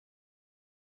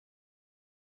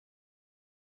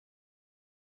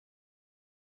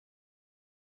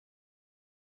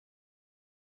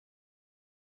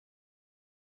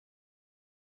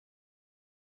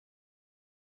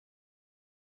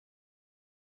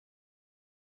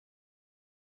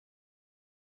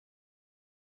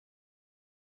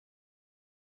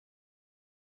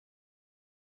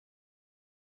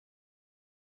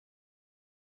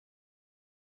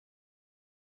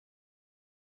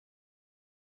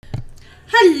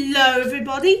Hello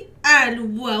everybody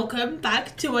and welcome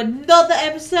back to another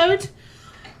episode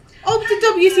of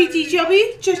the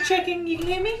WCGW. Just checking you can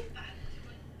hear me.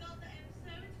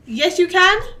 Yes you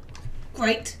can.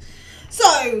 Great.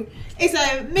 So it's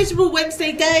a miserable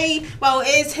Wednesday day. Well,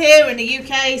 it is here in the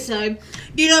UK, so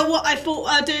you know what I thought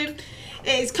I'd do.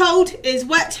 It's cold, it's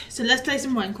wet, so let's play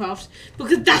some Minecraft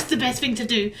because that's the best thing to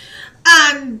do.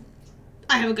 And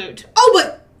I have a goat. Oh,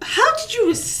 but how did you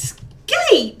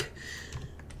escape?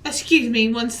 Excuse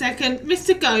me 1 second.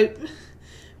 Mr. Goat.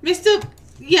 Mr.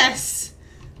 Yes.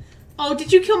 Oh,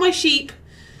 did you kill my sheep?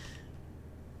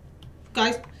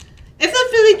 Guys, if the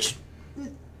village...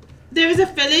 There is a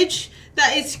village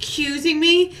that is accusing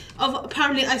me of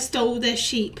apparently I stole their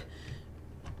sheep.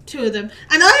 2 of them.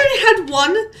 And I only had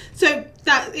 1, so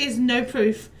that is no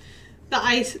proof that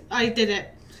I did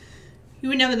it. You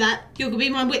remember that. You're going to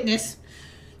be my witness.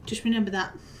 Just remember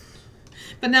that.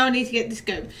 But now I need to get this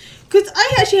goat. Because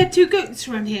I actually had 2 goats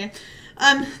around here.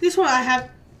 This one I have...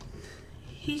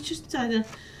 He's just died.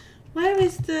 Where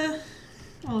is the...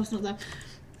 Oh, it's not there.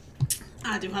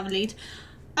 I do have a lead.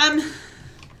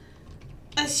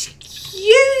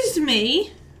 Excuse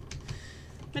me.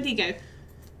 Where'd he go?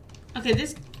 Okay,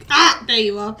 this... Ah, there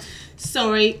you are.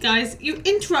 Sorry, guys. You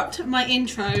interrupt my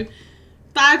intro.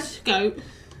 Bad goat.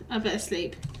 I better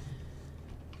sleep.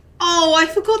 Oh, I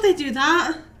forgot they do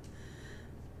that.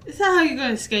 Is that how you're going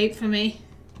to escape from me?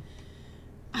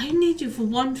 I need you for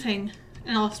one thing.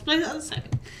 And I'll explain that in a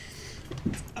second.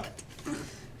 You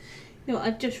know what,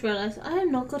 I've just realised I have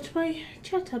not got my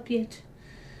chat up yet.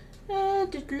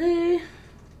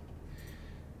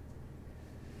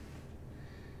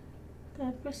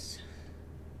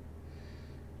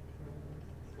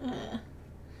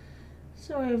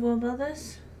 Sorry everyone about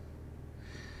this.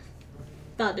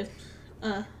 That'll do.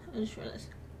 I just realised.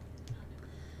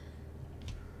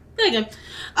 There you go.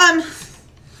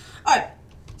 Alright.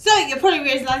 So you're probably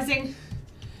realising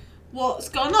what's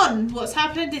going on, what's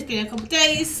happened. It's been a couple of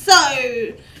days. So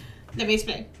let me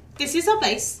explain. This is our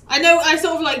base. I know I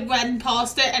sort of like ran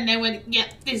past it and then went,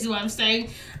 yep, this is where I'm staying.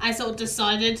 I sort of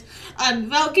decided.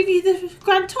 But I'll give you the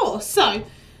grand tour. So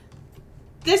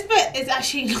this bit is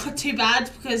actually not too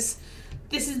bad because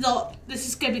this is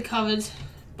going to be covered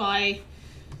by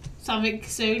something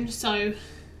soon. So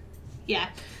yeah.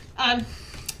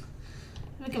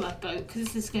 Let me get my boat because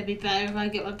this is going to be better if I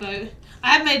get my boat.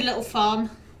 I have made a little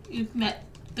farm. You've met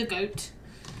the goat.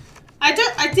 I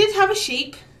did have a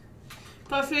sheep,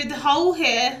 but through the hole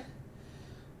here,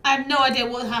 I have no idea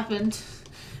what happened.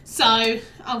 So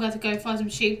I'm going to go find some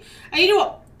sheep. And you know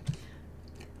what?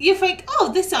 You think,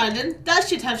 oh, this island that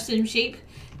should have some sheep.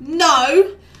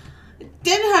 No,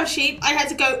 didn't have sheep. I had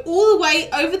to go all the way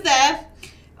over there.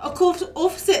 Of course,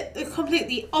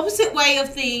 completely opposite way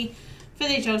of the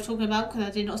village I was talking about because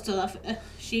I did not steal that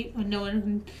sheep when no one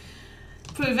can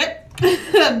prove it.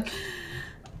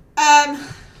 Oh,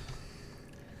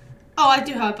 I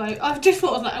do have a boat. I just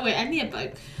thought I was like, oh wait, I need a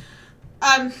boat.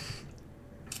 And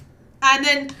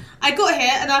then I got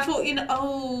here and I thought, you know,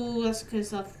 oh, that's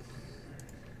because I've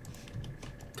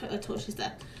put the torches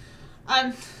there.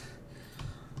 I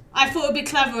thought it'd be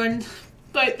clever and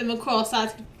boat them across. I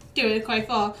had to do it quite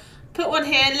far. Put one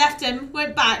here, left him,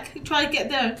 went back, tried to get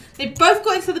them. They both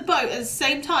got into the boat at the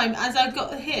same time as I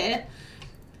got here.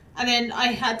 And then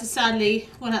I had to, sadly,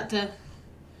 one had to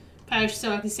perish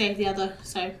so I could save the other.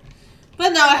 So, but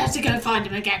now I have to go find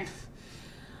him again.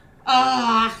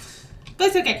 But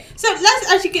it's okay. So let's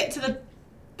actually get to the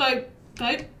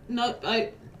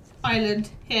island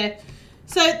here.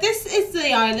 So this is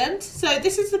the island. So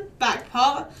this is the back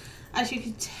part, as you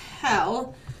can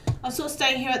tell. I'm sort of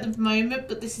staying here at the moment,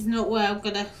 but this is not where I'm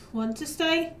going to want to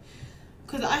stay.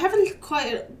 Because I have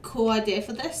quite a cool idea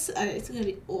for this, and it's going to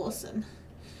be awesome.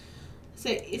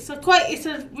 So it's a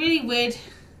really weird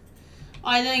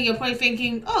island. You're probably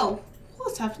thinking, oh,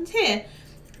 what's happened here?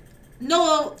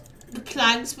 Not the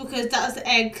planks, because that's the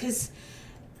egg. Because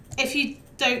if you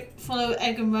don't follow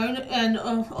Egg and Roan and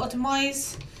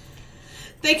Optimize,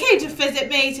 they came to visit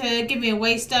me to give me a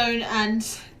waystone and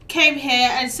came here,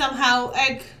 and somehow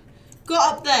Egg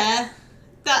got up there.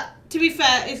 That, to be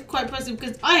fair, is quite impressive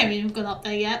because I haven't even gone up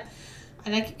there yet,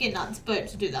 and I keep getting out of this boat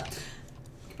to do that.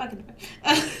 Get back in the boat.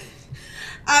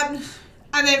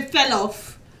 And then fell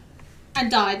off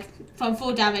and died from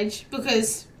full damage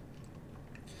because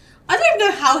I don't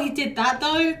know how he did that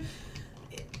though.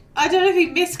 I don't know if he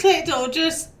misclicked or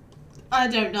just, I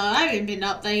don't know. I haven't been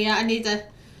up there yet. I need to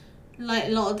light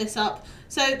a lot of this up.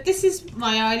 So this is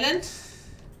my island. It's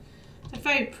a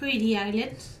very pretty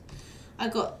island. I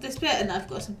got this bit and I've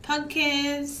got some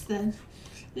pumpkins, then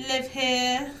live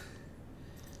here.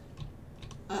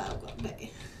 I've got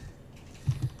Wait.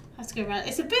 Let's go around.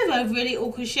 It's a bit of a really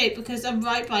awkward shape because I'm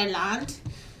right by land.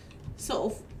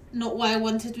 Sort of not where I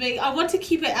wanted to be. I want to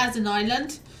keep it as an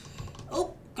island.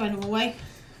 Oh, going the wrong way.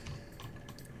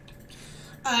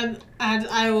 And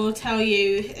I will tell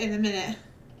you in a minute.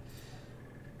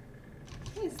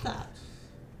 What is that?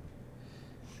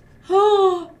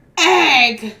 Oh,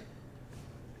 egg!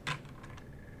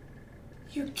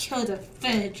 You killed a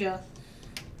villager.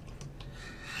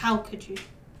 How could you?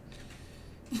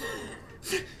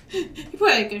 You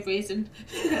probably had a good reason.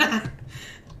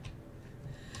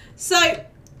 So,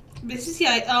 this is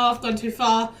yeah. Oh, I've gone too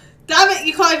far. Damn it!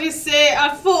 You can't even see it.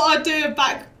 I thought I'd do a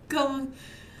back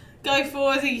go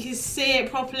forward so you can see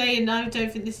it properly, and I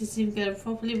don't think this is even going to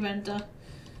properly render.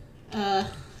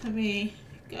 Let me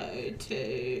go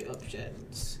to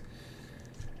options.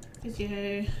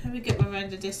 Video. Let me get my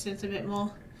render distance a bit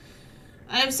more.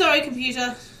 I'm sorry,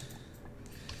 computer.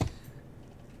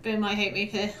 But it might hate me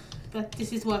here, but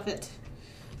this is worth it.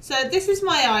 So this is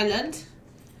my island.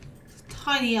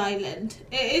 Tiny island.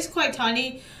 It is quite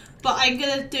tiny, but I'm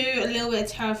gonna do a little bit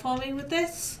of terraforming with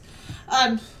this.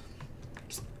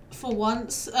 For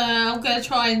once, I'm gonna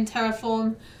try and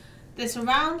terraform this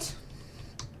around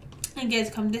and get it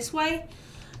to come this way.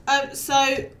 So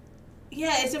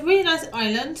yeah, it's a really nice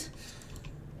island.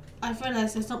 I've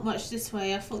realised there's not much this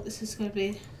way. I thought this was gonna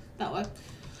be that way.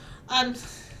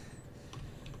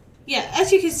 Yeah,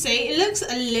 as you can see, it looks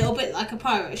a little bit like a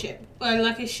pirate ship, or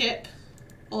like a ship,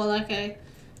 or like a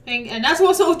thing, and that's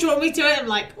what sort of drew me to it. I'm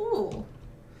like, ooh,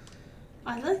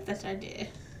 I like that idea.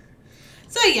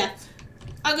 So yeah,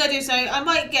 I'm gonna do so. I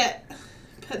might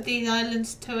put these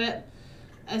islands to it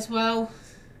as well,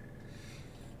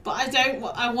 but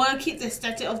I want to keep the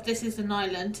aesthetic of this as an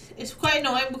island. It's quite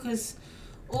annoying because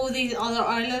all these other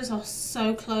islands are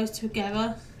so close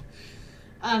together.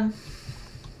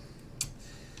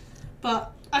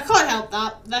 But I can't help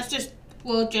that. That's just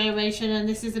world generation, and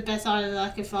this is the best island I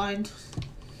could find.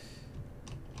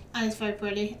 And it's very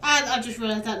pretty. And I just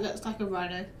realised that looks like a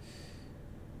rhino.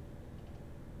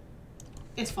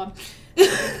 It's fun.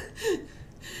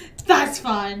 That's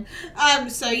fine.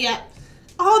 So yeah.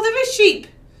 Oh, there is sheep.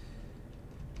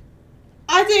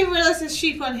 I didn't realise there's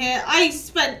sheep on here. I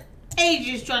spent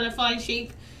ages trying to find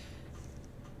sheep.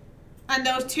 And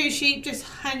there was 2 sheep just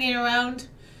hanging around.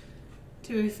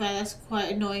 To be fair, that's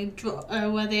quite annoying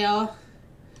where they are.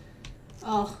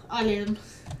 Oh, I leave them.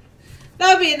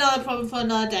 That'll be another problem for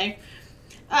another day.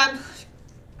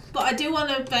 But I do want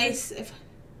to base. Let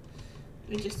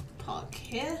me just park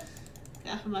here. I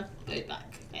have my boat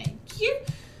back. Thank you.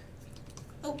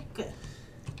 Oh, good.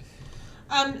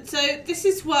 So this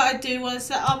is what I do want to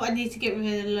set up. I need to get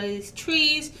rid of a load of these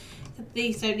trees.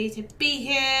 These don't need to be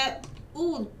here.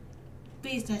 Oh,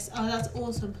 bees nest. Oh, that's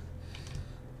awesome.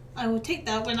 I will take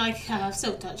that when I have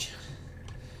silk touch.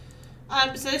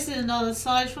 So this is another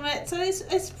side from it. So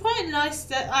it's quite nice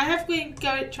that I have been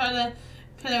trying to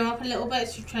pillar up a little bit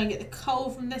to try and get the coal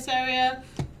from this area.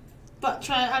 But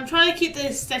I'm trying to keep the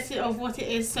aesthetic of what it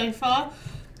is so far.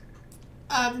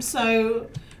 So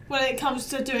when it comes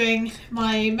to doing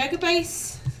my mega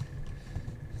base,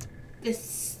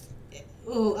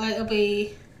 it'll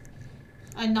be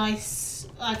a nice.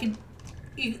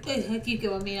 You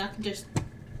get what I mean. I can just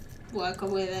work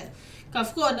on with it.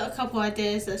 I've got a couple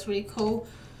ideas that's really cool.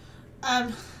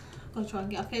 I'm gonna try and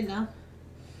get up in now.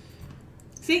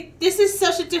 See, this is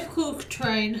such a difficult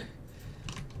terrain.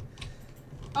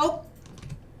 Oh.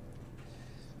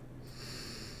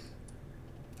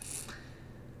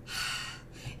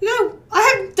 You know,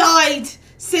 I haven't died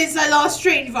since I last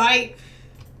streamed, right?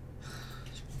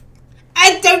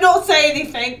 And do not say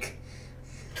anything.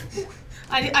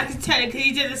 I can tell you because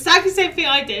you did exactly the same thing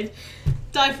I did.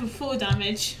 Died from full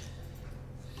damage.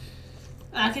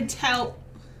 And I can tell.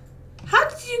 How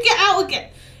did you get out again?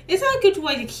 Is that a good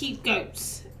way to keep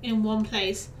goats in one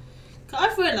place? Cause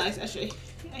I've realised actually.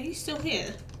 Are you still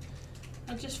here?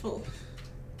 I just thought.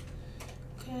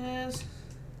 Cause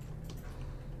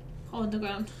on the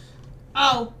ground.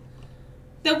 Oh,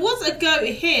 there was a goat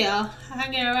here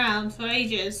hanging around for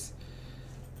ages.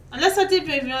 Unless I did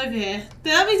move him over here.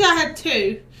 Then that means I had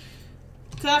 2.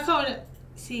 Cause I can't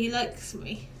see. He likes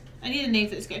me. I need a name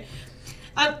for this goat.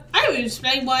 I don't even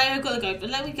explain why I got the goat, but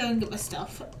let me go and get my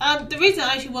stuff. The reason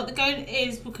I actually want the goat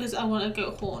is because I want a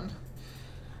goat horn.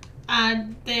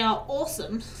 And they are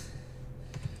awesome.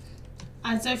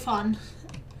 And so fun.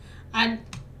 And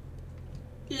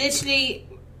literally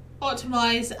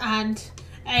optimize and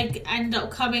egg end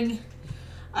up coming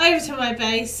over to my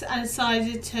base and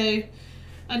decided to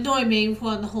annoy me with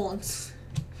one of the horns.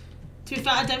 To be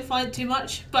fair, I don't find it too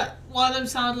much, but one of them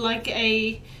sounded like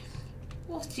a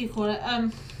what do you call it?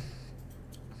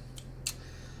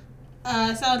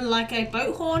 Sounded like a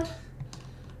boat horn.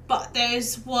 But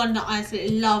there's one that I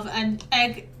absolutely love, and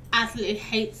Egg absolutely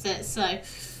hates it, so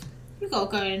we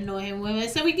gotta go and annoy him with it.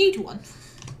 So we need one.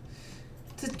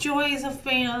 The joys of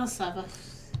being on a server.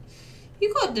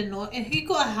 You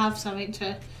gotta have something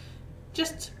to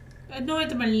just annoy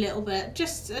them a little bit,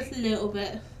 just a little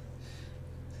bit,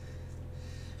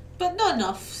 but not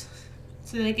enough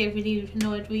so they get really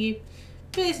annoyed with you.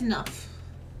 But it's enough.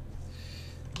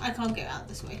 I can't get out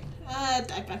this way.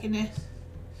 Dive back in there.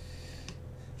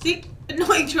 See,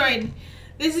 annoying train.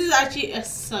 This is actually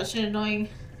such an annoying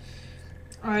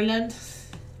island,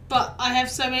 but I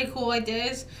have so many cool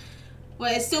ideas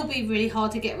where it'll still be really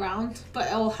hard to get around, but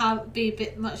it'll be a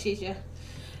bit much easier.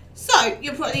 So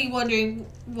you're probably wondering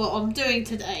what I'm doing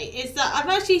today. Is that I'm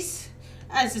actually,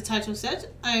 as the title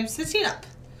said, I am setting up.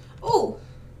 Oh,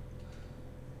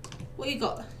 what you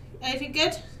got? Anything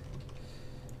good?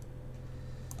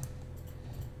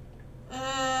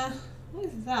 What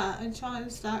is that?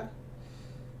 Enchanted stack.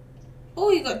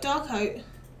 Oh, you got dark oak.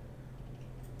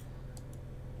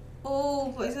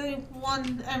 Oh, but it's only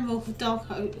 1 emerald for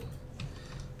dark oak.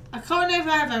 I can't know if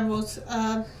I have emeralds.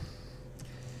 1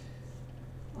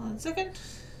 second.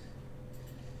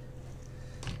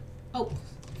 Oh,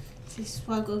 this is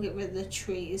why I've got to get rid of the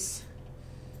trees.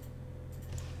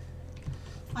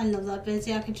 I love that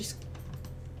ability. I can just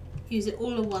use it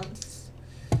all at once.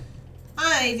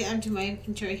 I need to empty my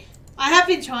inventory. I have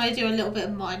been trying to do a little bit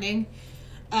of mining,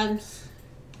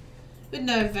 with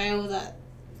no avail that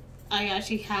I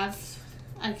actually have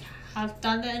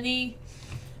done any,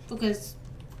 because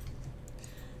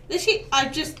literally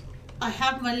I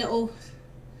have my little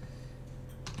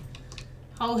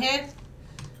hole here.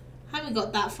 Haven't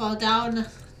got that far down.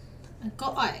 I've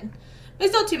got iron, but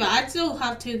it's not too bad. I still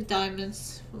have 2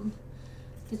 diamonds from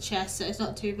the chest, so it's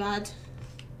not too bad.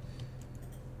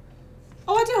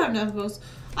 Oh, I do have no emeralds.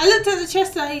 I looked at the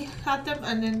chest, I had them,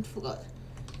 and then forgot.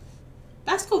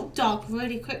 That's got dark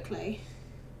really quickly.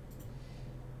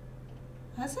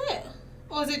 Has it?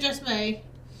 Or is it just me?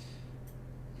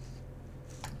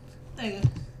 There you go.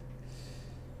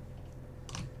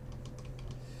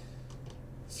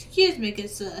 Excuse me, good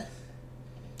sir.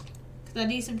 Because I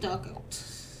need some dark gold.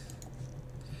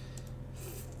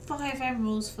 5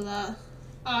 emeralds for that.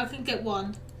 Oh, I can get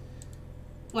 1.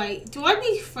 Wait, do I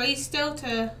need 3 still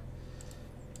to...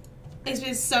 It's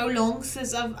been so long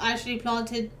since I've actually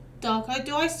planted dark oak.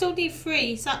 Do I still need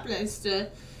 3 saplings to...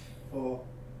 4.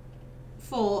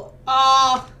 4.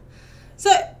 Ah, so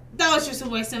that was just a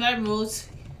waste of emeralds.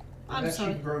 I'm Unless sorry.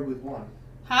 you can grow with 1.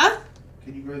 Huh?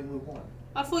 Can you grow them with 1?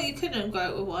 I thought you couldn't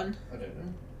grow it with 1. I don't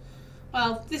know.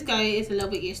 Well, this guy is a little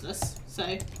bit useless.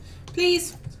 So,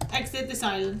 please exit this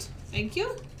island. Thank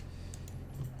you.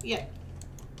 Yeah.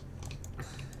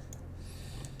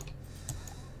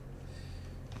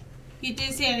 You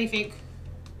didn't see anything?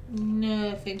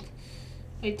 Nothing.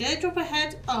 Wait, did I drop a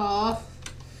head? Oh,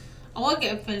 I want to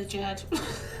get a villager head.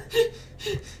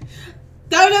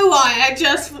 Don't know why. It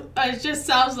just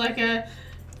sounds like a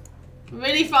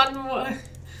really fun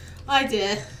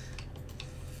idea.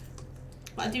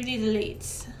 But I do need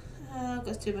elites. I've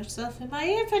got too much stuff in my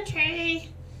inventory.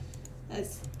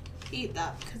 Let's eat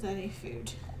that because I need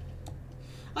food.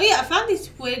 Oh yeah, I found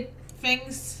these weird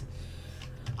things.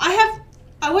 I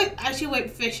actually went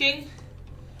fishing,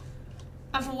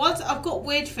 and for once I've got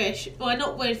weird fish. Well,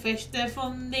 not weird fish. They're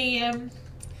from the I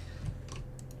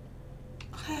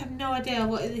have no idea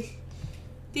what are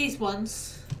these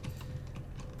ones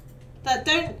that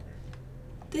don't.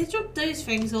 They drop those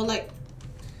things or like.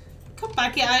 Come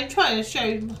back here. I'm trying to show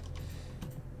you.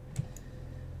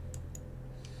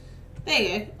 There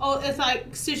you go. Oh, it's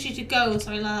like sushi to go or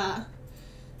something like that.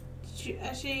 Did you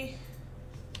actually?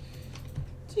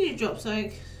 Did you drop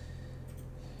something?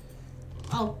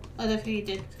 Oh, I don't think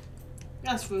you did.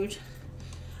 That's rude.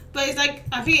 But it's like,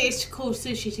 I think it's called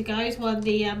sushi to go. It's one of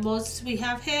the mods we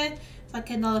have here. It's like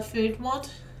another food mod.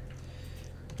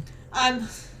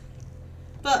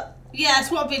 But yeah, that's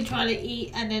what I've been trying to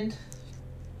eat, and then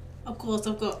of course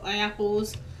I've got my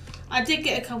apples. I did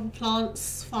get a couple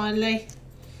plants finally,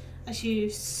 as you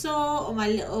saw on my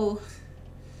little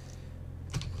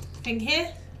thing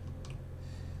here.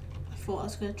 I thought I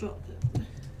was going to drop it.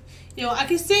 You know, I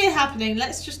can see it happening.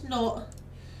 Let's just not.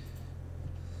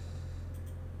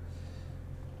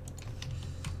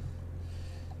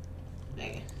 There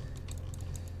you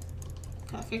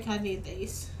go. I think I need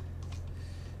these.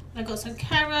 I got some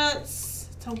carrots,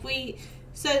 some wheat.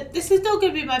 So this is not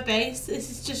going to be my base. This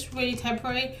is just really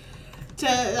temporary to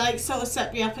like sort of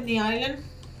set me up in the island.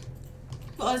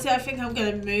 But honestly, I think I'm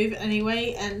going to move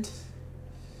anyway, and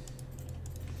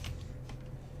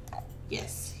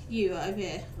Yes, you over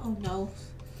here. Oh no.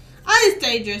 And it's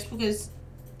dangerous because,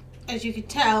 as you can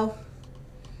tell,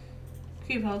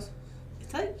 creepers. Is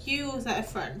that you or is that a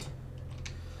friend?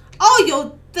 Oh,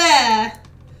 you're there.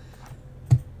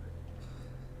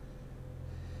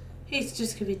 It's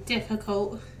just gonna be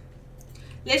difficult.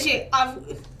 Literally, I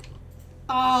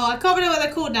can't remember what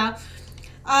they're called now.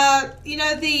 You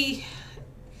know the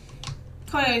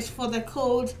codes for they're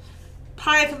called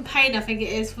Panic and Pain, I think it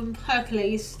is, from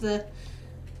Hercules, the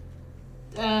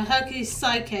Hercules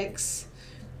psychics.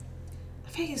 I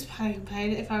think it's Panic and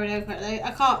Pain, if I remember correctly.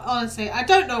 I can't, honestly, I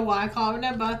don't know why I can't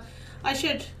remember. I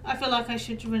feel like I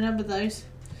should remember those.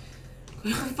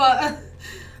 But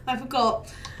I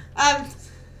forgot.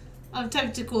 I'm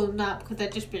tempted to call them that because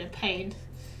they've just been a pain.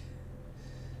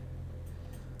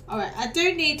 Alright, I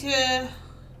do need to...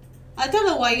 I don't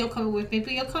know why you're coming with me,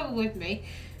 but you're coming with me.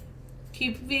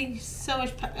 Keep being so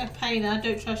much pain and I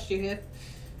don't trust you here.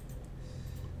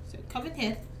 So come in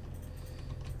here.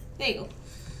 There you go.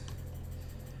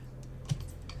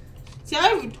 See,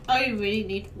 I really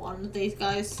need one of these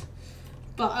guys.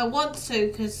 But I want to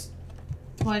because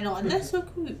why not? And they're so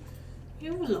cool.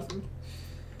 You all love them.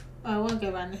 I want to go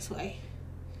around this way.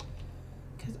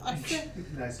 Because I feel...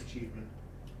 Nice achievement.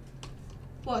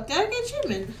 What? Did I get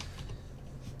achievement?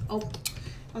 Oh,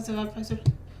 that's a bad person.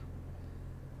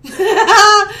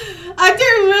 I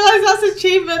didn't realise that's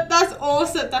achievement. That's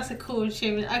awesome. That's a cool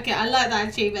achievement. Okay, I like that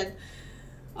achievement.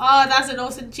 Oh, that's an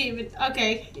awesome achievement.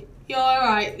 Okay, you're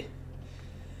alright.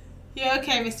 You're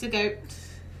okay, Mr. Goat.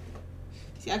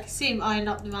 See, I can see him eyeing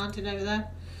up the mountain over there.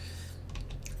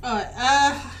 Alright,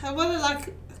 I want to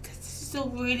like... This is all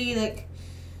really like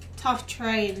tough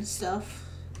terrain and stuff.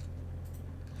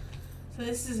 So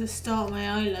this is the start of my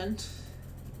island.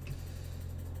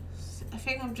 I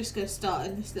think I'm just going to start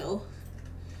in this little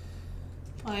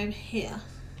biome here.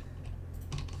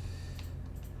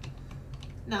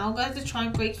 Now I'm going to try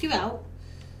and break you out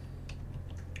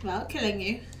without killing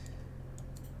you.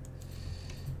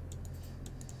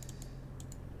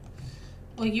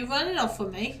 Or you running off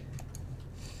from me.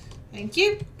 Thank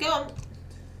you. Go on.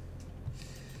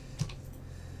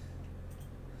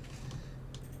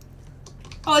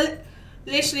 Oh,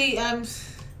 literally,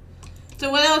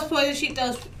 so when I was putting the sheep,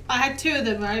 I had two of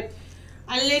them, right?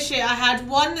 And literally, I had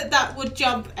one that would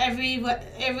jump every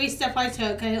step I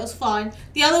took, and it was fine.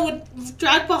 The other would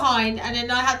drag behind, and then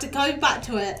I had to go back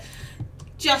to it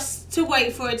just to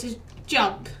wait for it to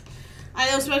jump. And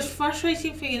it was the most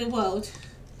frustrating thing in the world.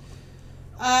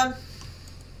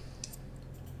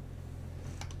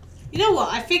 You know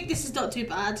what? I think this is not too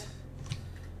bad.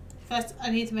 First,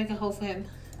 I need to make a hole for him.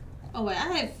 Oh wait,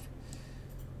 I have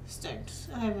stones.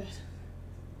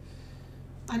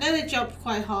 I know they jump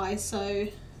quite high, so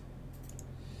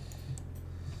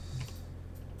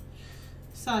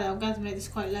sorry, I'm going to make this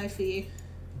quite low for you.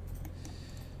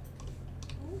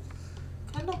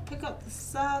 Can I not pick up the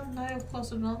sand? No, of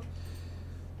course I'm not.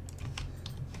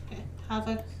 Okay, have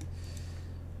a...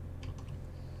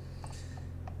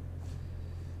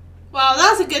 Wow,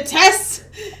 that's a good test!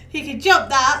 He can jump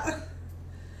that.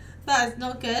 That is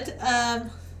not good. Oh,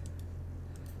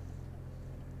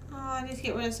 I need to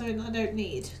get rid of something that I don't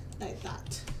need, like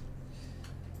that.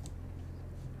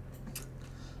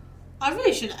 I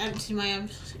really should empty my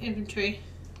inventory.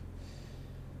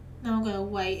 Now I'm gonna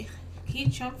wait. Can you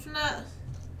jump from that?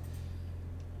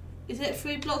 Is it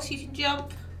 3 blocks you can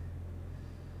jump?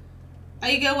 Are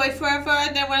you gonna wait forever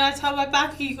and then when I turn my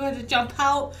back are you going to jump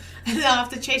out and then I have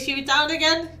to chase you down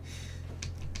again?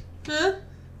 Huh?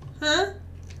 Huh?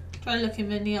 Try to look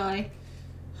him in the eye.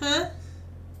 Huh?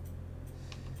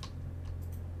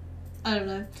 I don't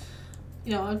know.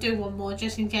 You know, I'll do one more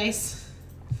just in case.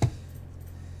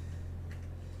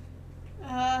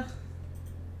 How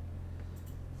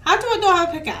do I not have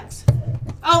a pickaxe?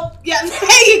 Oh, yeah,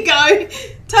 there you go.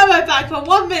 Turn my back for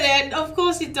 1 minute. Of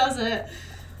course it does it.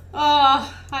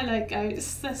 Oh, I like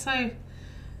goats. They're so...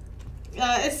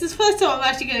 it's the first time I'm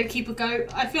actually going to keep a goat.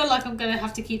 I feel like I'm going to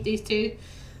have to keep these two.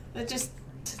 They're just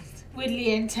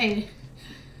weirdly entertaining.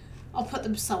 I'll put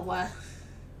them somewhere.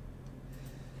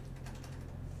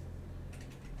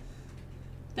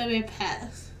 They'll be a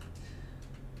pet.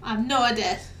 I have no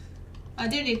idea. I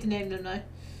do need to name them though.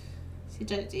 So you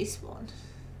don't despawn.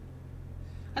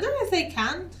 I don't know if they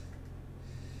can.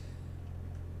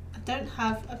 I don't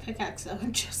have a pickaxe though.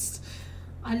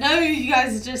 I know you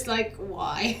guys are just like,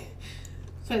 why?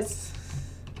 Because,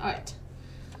 alright.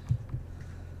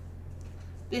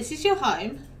 This is your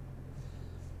home.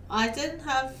 I didn't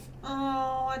have,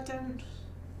 oh, I don't.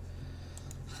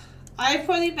 I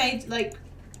probably made like,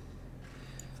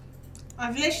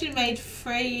 I've literally made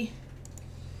 3,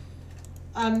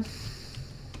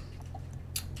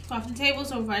 Crafting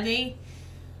tables already.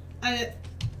 And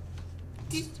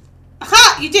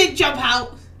aha! You did jump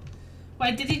out.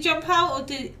 Wait, did he jump out or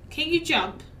can you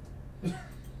jump?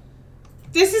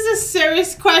 This is a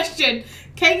serious question.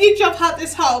 Can you jump out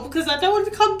this hole? Because I don't want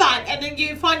to come back and then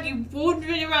you find you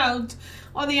wandering around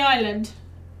on the island.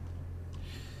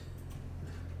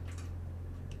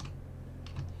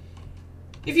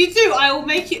 If you do, I will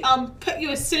make you put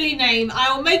you a silly name.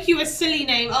 I will make you a silly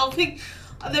name. I'll think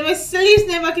the most silliest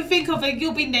name I can think of, and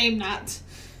you'll be named that.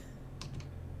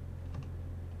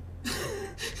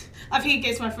 I think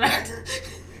it's my friend.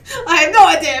 I have no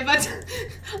idea, but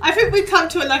I think we've come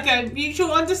to like a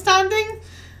mutual understanding.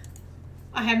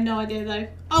 I have no idea though.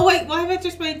 Oh wait, why have I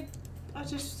just made? I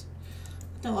don't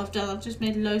know what I've done. I've just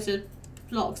made loads of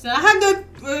blocks. And I have no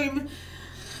room.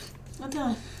 I don't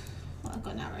know. Oh, I've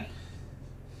got an arrow.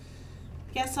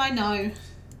 Yes, I know.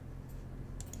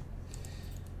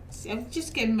 See, I'm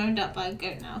just getting moaned up by a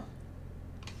goat now.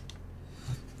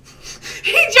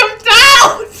 He jumped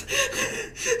out!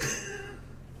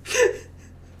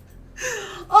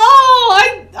 Oh,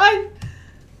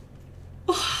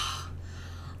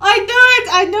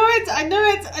 I know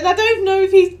it, and I don't know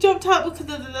if he jumped out because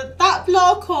of that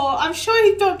block, or I'm sure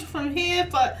he jumped from here,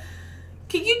 but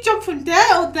can you jump from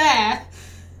there or there?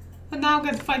 And now I'm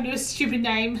going to find you a stupid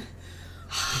name.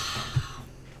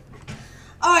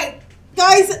 Alright,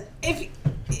 guys, if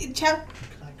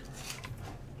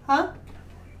huh?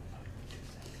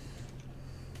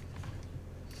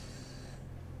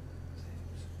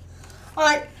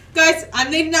 Alright, guys,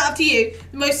 I'm leaving that up to you.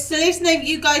 The most silliest name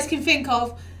you guys can think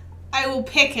of, I will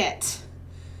pick it.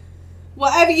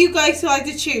 Whatever you guys decide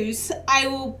to choose, I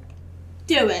will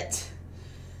do it.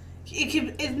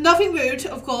 It's nothing rude,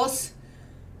 of course.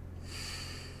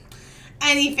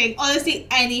 Anything, honestly,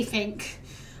 anything.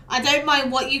 I don't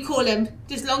mind what you call him,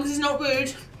 as long as it's not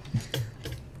rude.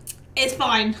 It's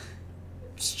fine.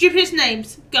 Stupidest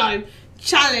names, go.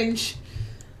 Challenge.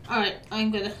 Alright, I'm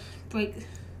gonna break.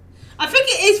 I think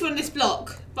it is from this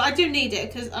block, but I do need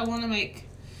it because I want to make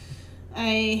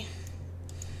a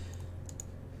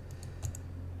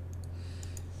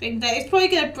thing that it's probably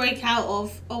going to break out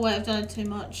of. Oh wait, I've done it too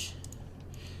much.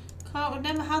 Can't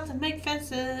remember how to make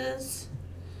fences,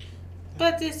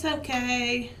 but it's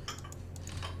okay.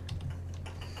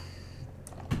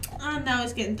 And now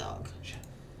it's getting dark.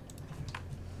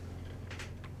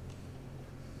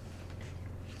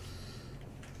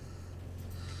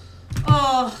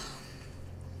 Oh.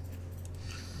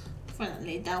 Put that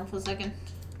lid down for a second.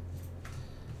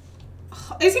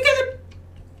 Is he gonna?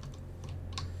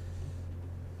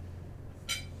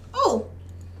 Oh,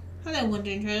 hello,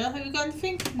 wandering trader. Have you got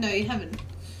anything? No, you haven't.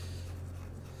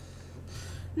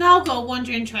 Now I've got a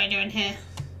wandering trader in here.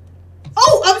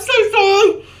 Oh, I'm so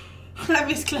sorry. I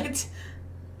misclicked.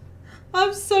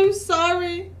 I'm so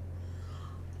sorry.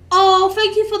 Oh,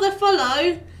 thank you for the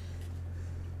follow.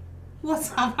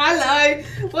 What's up? Hello.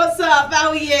 What's up? How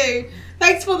are you?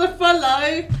 Thanks for the follow.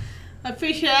 I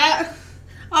appreciate it.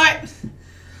 Alright.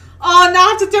 Oh, now I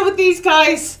have to deal with these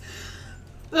guys.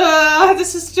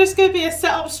 This is just going to be a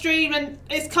setup stream and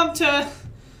it's come to...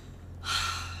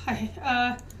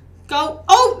 Go.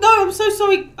 Oh, no, I'm so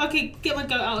sorry. Okay, get my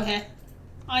goat out of here.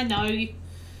 I know.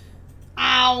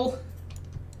 Ow.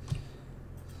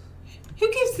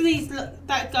 Who gives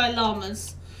that guy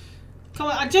llamas?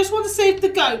 Come on, I just want to save the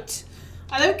goat.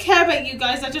 I don't care about you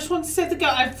guys. I just want to save the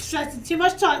goat. I've invested too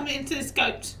much time into this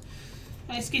goat.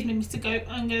 Oh, excuse me, Mr. Goat.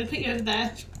 I'm going to put you over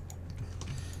there.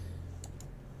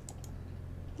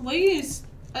 What you?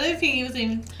 I don't think he was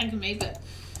even tagging me, but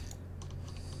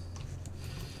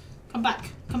come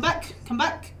back, come back, come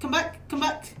back, come back, come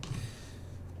back.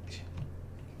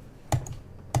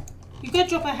 You're going to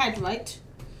drop a head, right?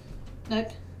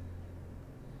 Nope.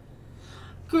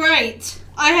 Great.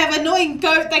 I have an annoying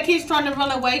goat that keeps trying to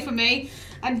run away from me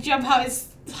and jump out his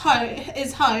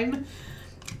home.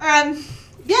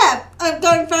 Yeah, I'm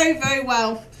going very, very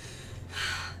well.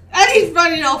 And he's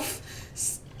running off.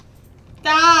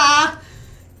 Ah.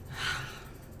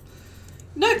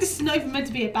 No, this is not even meant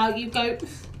to be about you, goat.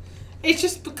 It's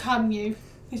just become you.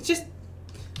 It's just...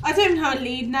 I don't know how to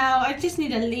lead now. I just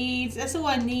need a lead. That's all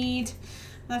I need.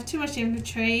 I have too much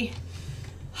inventory.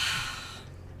 I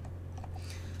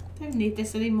don't need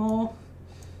this anymore.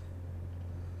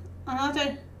 And I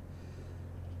don't...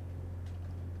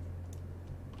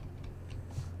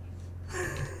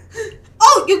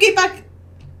 Oh, you'll get back...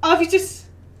 Oh, if you just...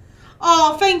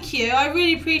 Oh, thank you. I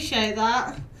really appreciate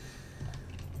that.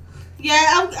 Yeah,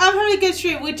 I'm having a good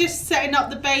stream. We're just setting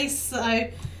up the base, so...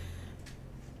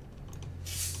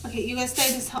 Okay, you're going to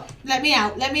stay this... Let me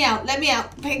out. Let me out. Let me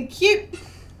out. Thank you.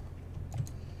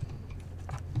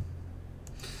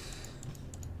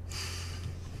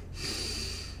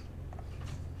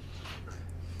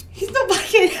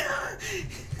 working.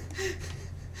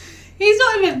 He's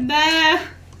not even there.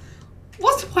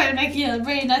 What's the point of making a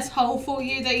really nice hole for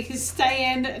you that you can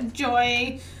stay in,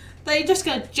 enjoy, that you're just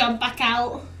going to jump back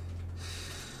out?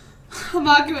 I'm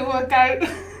arguing with a goat.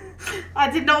 I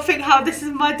did not think how this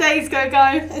is my day's going to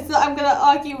go. It's that I'm going to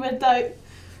argue with a goat.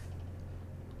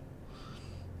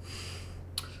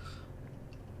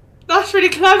 That's really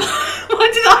clever.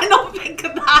 Why did I not think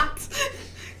of that?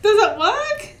 Does it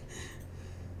work?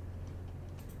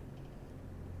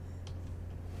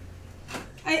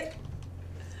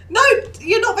 No,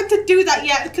 you're not meant to do that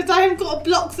yet because I haven't got a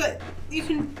block that you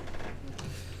can.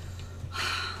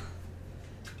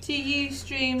 Do you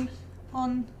stream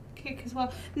on Kick as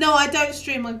well? No, I don't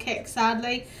stream on Kick,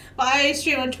 sadly, but I only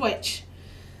stream on Twitch.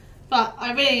 But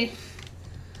I'm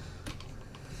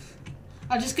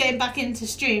just getting back into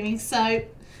streaming, so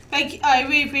thank you. I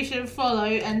really appreciate the follow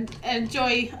and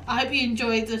enjoy. I hope you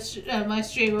enjoyed this my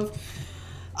stream of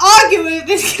arguing with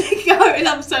this goat, and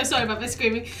I'm so sorry about my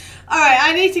screaming. Alright,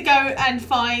 I need to go and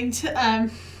find a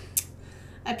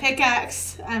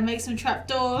pickaxe and make some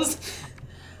trapdoors.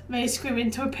 Maybe scream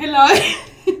into a pillow.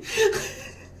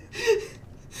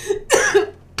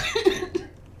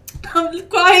 I'm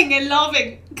crying and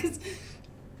laughing because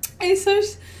it's so.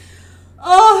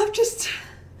 Oh,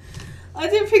 I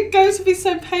didn't think ghosts would be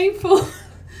so painful.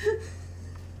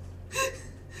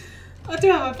 I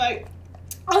do have a boat.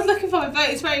 I was looking for my boat.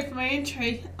 It's ready for my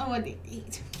entry. I want to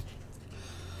eat.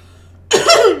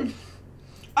 Oh,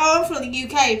 I'm from the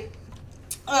UK.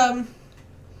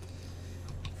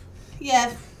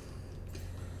 Yeah.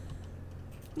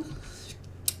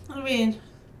 I mean,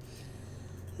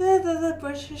 the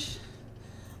British.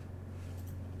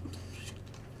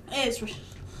 It's British.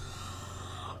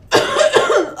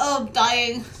 Oh, I'm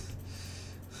dying.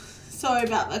 Sorry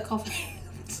about the coffee.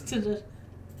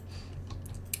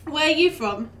 Where are you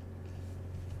from?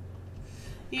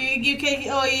 You UK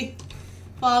or you?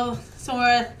 Well,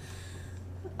 somewhere.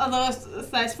 Although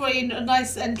that's probably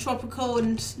nice and tropical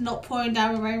and not pouring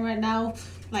down with rain right now,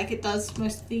 like it does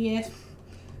most of the year.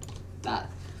 But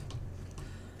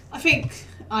I think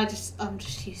I'm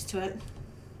just used to it.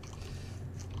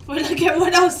 We're like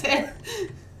everyone else here.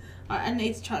 Alright, I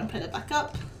need to try and put it back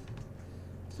up.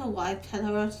 It's not a wide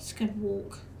pillar, I'm just gonna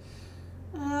walk.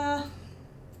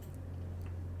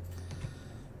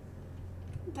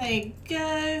 There you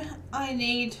go. I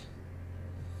need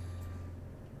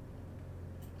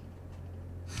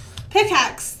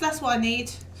pickaxe, that's what I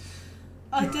need.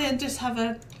 I didn't just have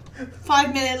a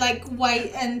 5-minute like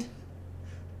wait and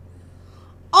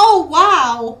oh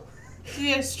wow,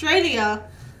 to Australia.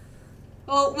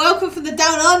 Well, welcome from the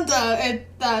down under. I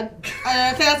don't think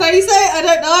that's how you say it. I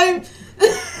don't know.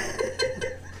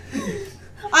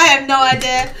 I have no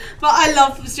idea, but I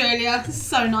love Australia. It's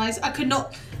so nice. I could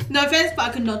not, no offense, but I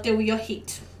could not deal with your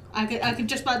heat. I could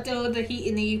just about deal with the heat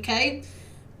in the UK.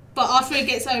 But after it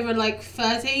gets over like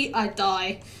 30, I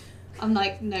die. I'm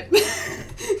like, nope.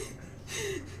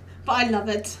 But I love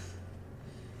it.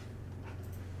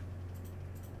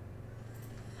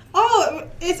 Oh,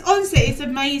 it's honestly, it's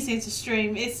amazing to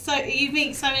stream. It's so, you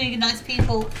meet so many nice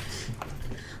people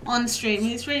on stream.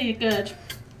 It's really good.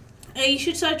 You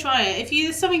should so try it. If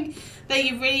there's something that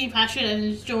you're really passionate and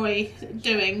enjoy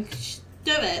doing,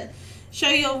 do it. Show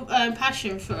your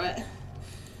passion for it.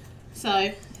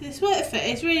 So it's worth it.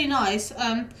 It's really nice.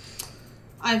 I'm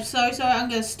so sorry. I'm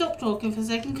going to stop talking for a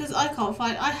second because I can't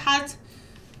find. I had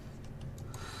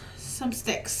some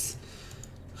sticks.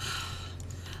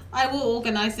 I will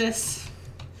organise this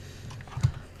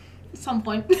at some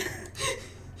point.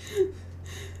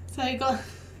 So I got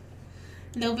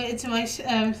a little bit into my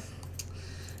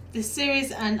this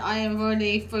series, and I have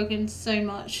already broken so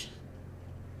much.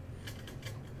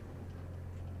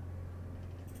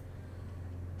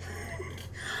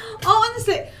 Oh,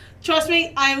 honestly, trust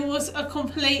me, I was a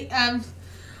complete, I'm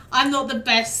not the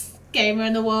best gamer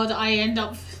in the world. I end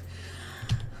up,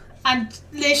 and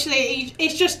literally,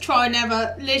 it's just try and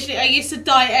error. Literally, I used to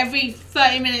die every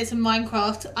 30 minutes in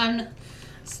Minecraft, and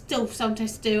still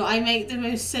sometimes do. I make the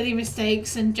most silly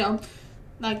mistakes and jump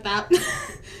like that.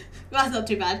 That's not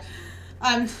too bad.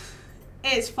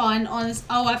 It's fine, honest.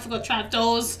 Oh, I forgot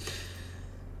trapdoors.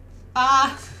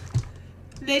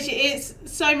 Literally, it's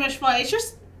so much fun. It's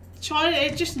just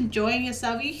just enjoying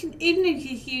yourself. You can, even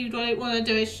if you don't want to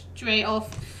do it straight off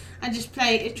and just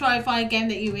try and find a game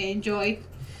that you really enjoy.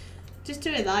 Just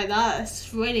do it like that.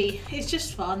 It's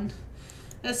just fun.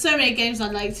 There's so many games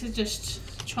I'd like to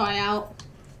just try out.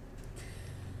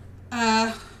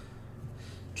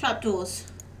 Trapdoors.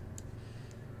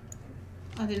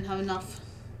 I didn't have enough.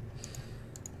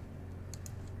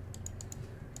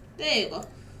 There you go.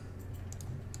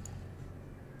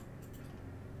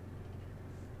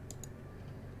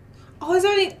 I was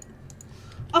only...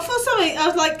 I thought something, I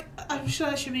was like, I'm sure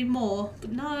there should be more,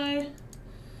 but no.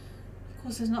 Of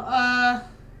course there's not.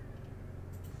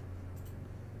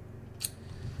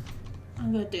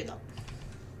 I'm going to do that.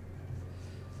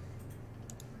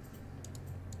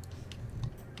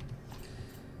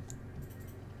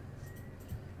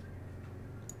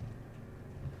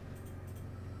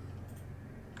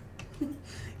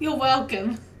 You're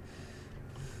welcome.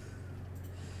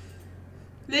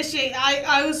 Literally,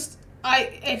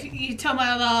 if you tell my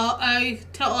other,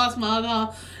 ask my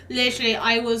other, literally,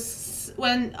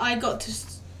 when I got to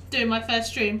do my first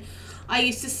stream, I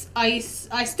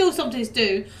still sometimes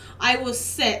do, I will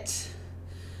sit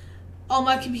on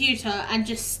my computer and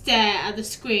just stare at the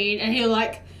screen, and he'll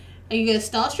like, are you going to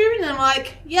start streaming? And I'm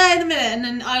like, yeah, in a minute, and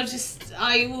then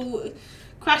I will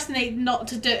procrastinate not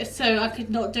to do it, so I could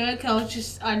not do it,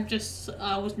 because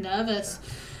I was nervous.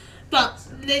 But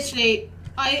literally,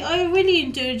 I really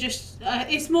do just,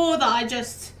 it's more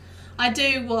that I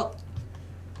do what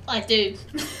I do.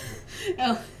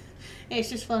 Oh, it's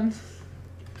just fun.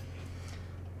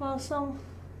 Well, so...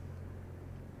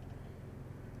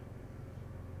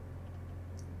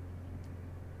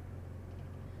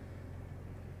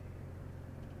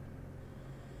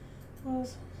 Well,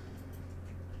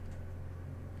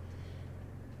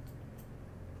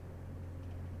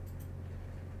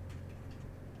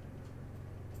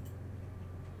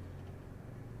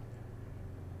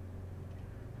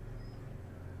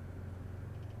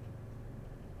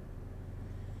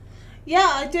 yeah,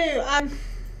 I do.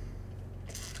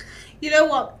 You know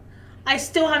what? I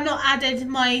still have not added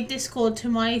my Discord to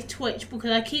my Twitch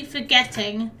because I keep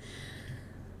forgetting.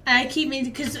 And I keep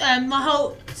meaning, because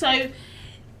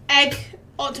Egg,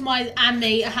 Optimize, and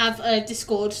me have a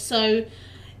Discord. So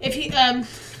if you hold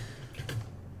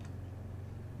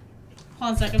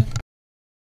on a second.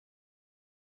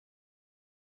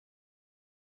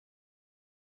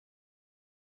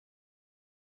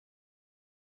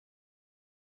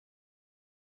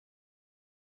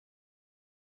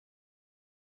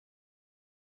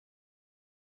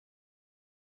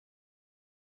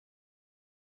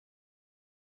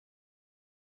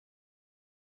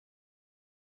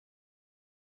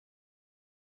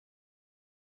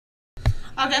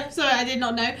 Okay, sorry, I did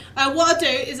not know. What I'll do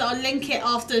is I'll link it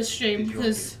after the stream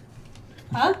because.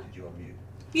 Huh? Did you unmute?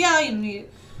 Yeah, I am mute.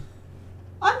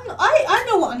 I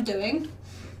know what I'm doing.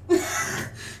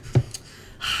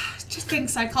 Just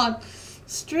thinks I can't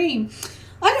stream.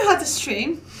 I know how to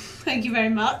stream. Thank you very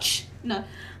much. No.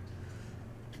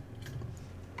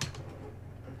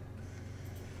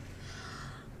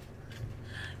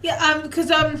 Yeah,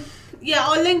 yeah,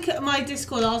 I'll link my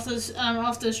Discord after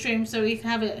the stream so we can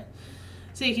have it.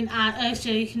 So you can add, so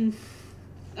you can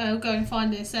go and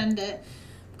find it and send it,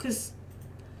 because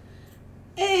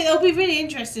it'll be really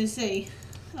interesting to see.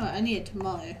 Alright, I need a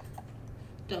tomato.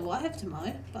 Don't know what I have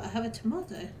tomato, but I have a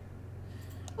tomato.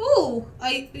 Oh,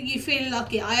 you feel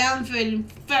lucky. I am feeling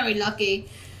very lucky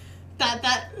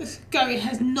that Gary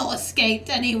has not escaped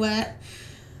anywhere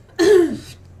and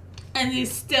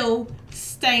is still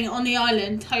staying on the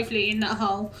island, hopefully in that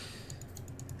hole.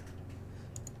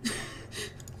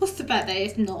 What's the bet that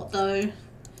it's not, though?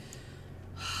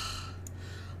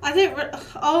 I don't...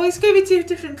 Oh, it's going to be 2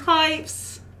 different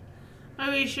types. I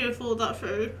really should have thought that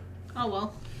through. Oh,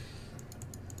 well.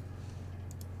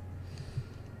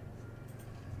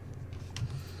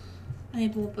 I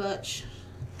need more birch.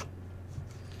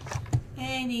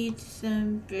 I need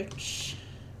some birch.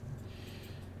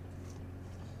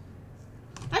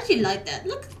 I actually like that.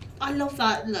 Look, I love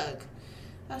that look.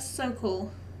 That's so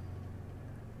cool.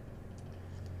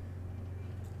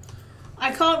 I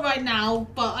can't right now,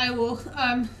 but I will,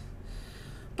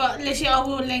 but literally I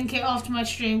will link it after my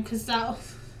stream, because I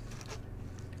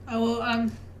will,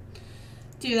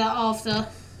 do that after.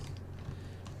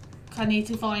 I need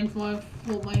to find what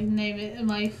my name is,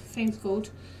 my thing's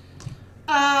called.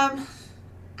 Ow.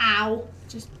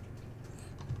 Just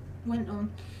went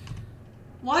on.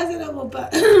 Why is there no more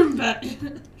birch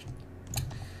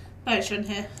on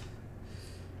here?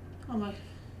 Oh my.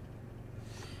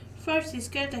 First he's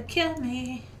gonna kill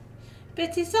me,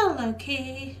 but it's all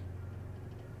okay.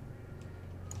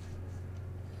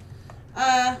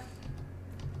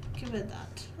 Give it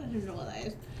that. I don't know what that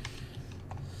is.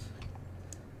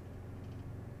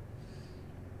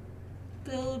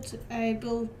 Build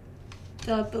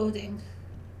the building.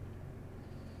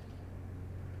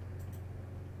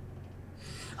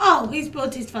 Oh, he's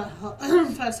built his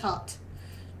first hut.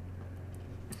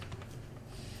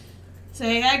 So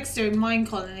Egg's doing mine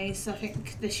colonies, I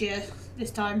think, this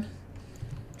time.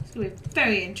 It's going to be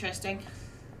very interesting.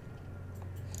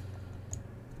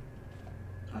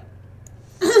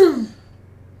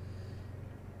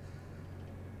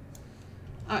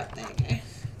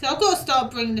 got to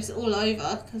start bringing this all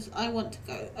over because I want to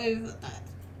go over that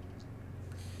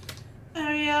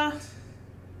area.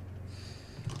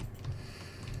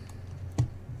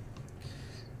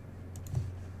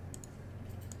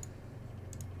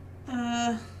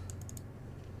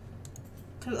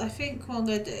 Because I think what I'm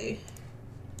going to do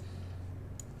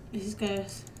is go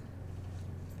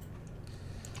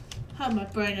hurt my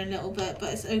brain a little bit,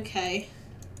 but it's okay.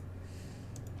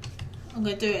 I'm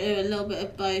going to do it a little bit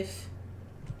of both.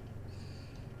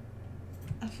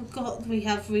 I forgot we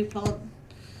have replant.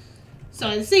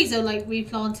 Sorry, the seeds are like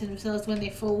replanting themselves when they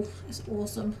fall. It's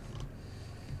awesome.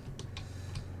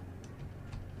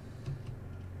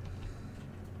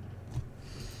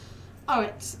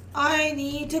 Alright, I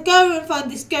need to go and find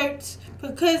this goat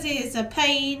because it is a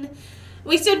pain.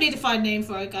 We still need to find a name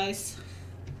for it, guys.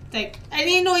 Like,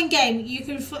 any annoying game you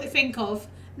can think of.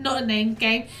 Not a name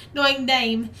game. Annoying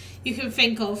name you can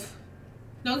think of.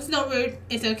 No, it's not rude.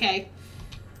 It's okay.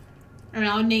 And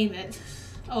I'll name it.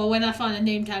 Or when I find a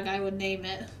name tag, I will name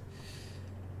it.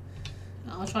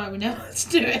 I'll try and remember to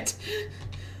do it.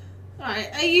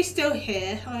 Alright, are you still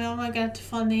here? Or am I going to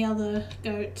find the other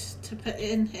goat to put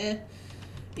in here?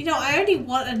 You know, I only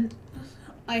want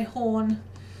a horn.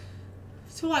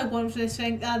 That's all I want for this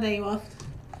thing. Ah, there you are.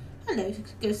 Hello,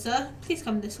 good sir. Please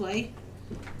come this way.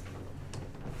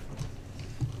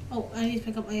 Oh, I need to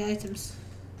pick up my items.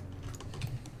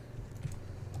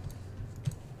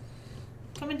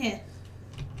 Come in here.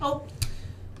 Oh.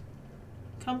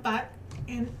 Come back.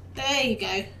 And there you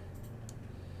go.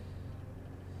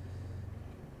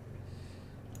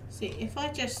 See, if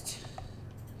I just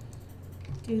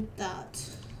do that.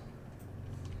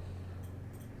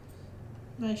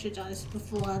 I should have done this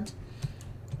beforehand.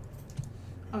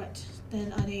 Alright,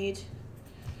 then I need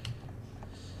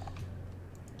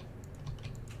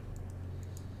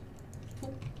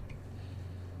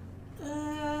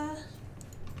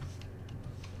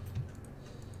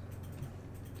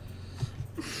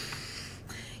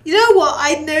you know what?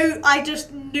 I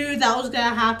just knew that was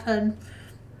gonna happen.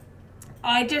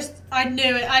 I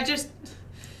knew it.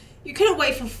 You couldn't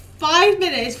wait for 5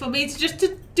 minutes for me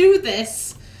to do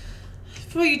this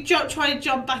before you try to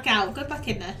jump back out. Go back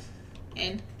in there.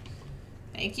 In.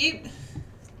 Thank you.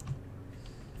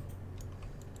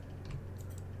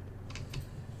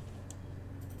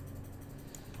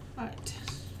 Alright.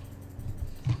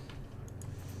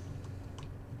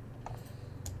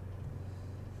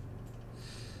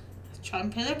 Let's try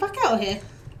and pull it back out here.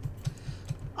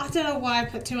 I don't know why I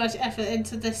put too much effort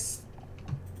into this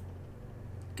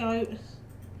goat.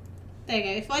 There you go.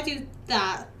 If I do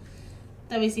that,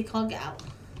 that means he can't get out.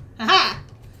 Aha!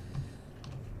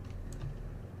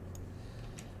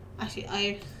 Actually,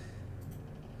 I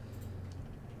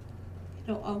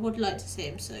would like to see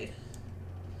him, so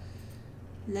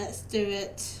let's do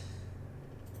it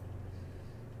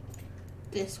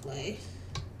this way.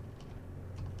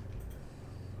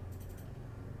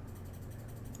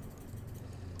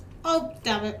 Oh,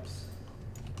 damn it.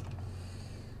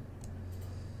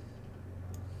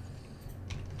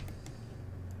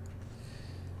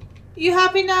 You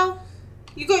happy now?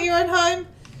 You got your own home?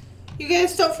 You gonna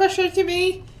stop frustrating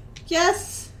me?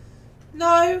 Yes?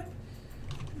 No?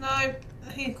 No?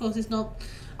 Of course it's not.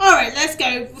 Alright, let's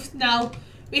go. Now,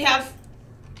 we have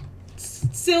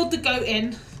sealed the goat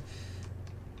in.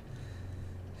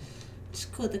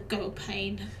 Just call the goat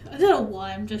pain. I don't know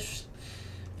why, I'm just...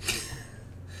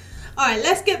 Alright,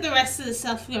 let's get the rest of the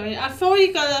stuff going. I've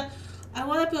already got I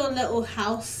want to build a little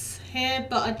house here,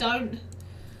 but I don't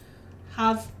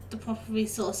have the proper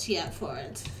resource yet for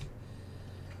it.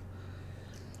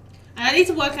 And I need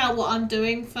to work out what I'm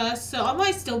doing first, so I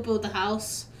might still build the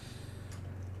house.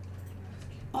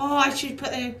 Oh, I should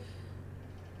put him...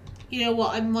 You know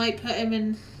what, I might put him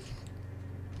in...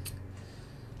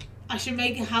 I should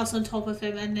make a house on top of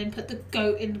him and then put the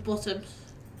goat in the bottom.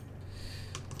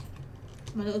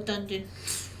 My little dungeon.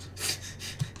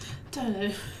 Don't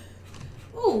know.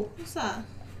 Oh, what's that?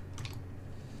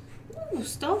 Oh,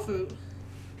 starfruit.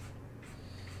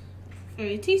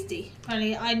 Very tasty.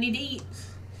 Apparently I need to eat.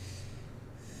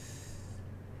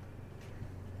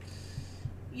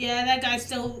 Yeah, that guy's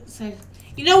still saying.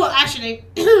 You know what, actually,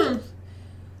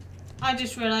 I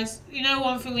just realised, you know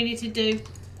one thing we need to do?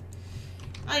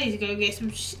 I need to go get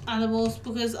some animals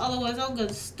because otherwise I'm going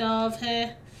to starve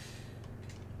here.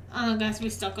 And I'm going to be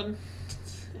stuck on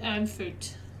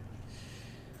fruit.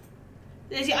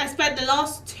 I spent the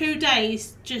last 2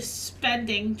 days just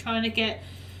spending trying to get,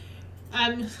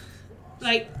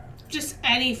 like, just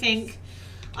anything.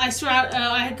 I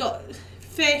had got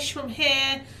fish from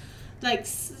here, like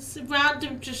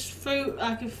random just fruit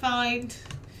I could find.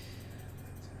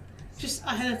 Just,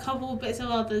 I had a couple bits of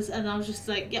others and I was just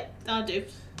like, yep, that'll do.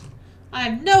 I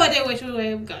have no idea which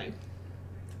way I'm going.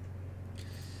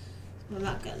 Will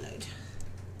that get load?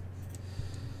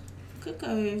 Could go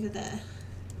over there.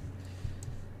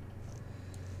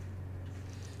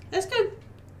 Let's go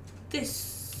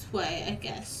this way, I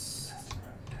guess.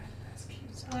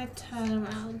 So I turn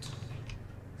around.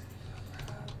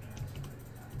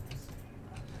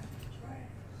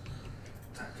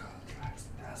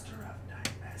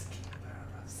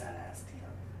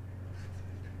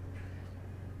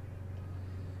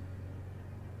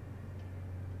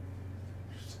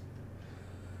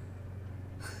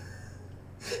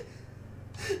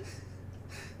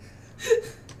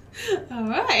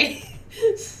 Alright.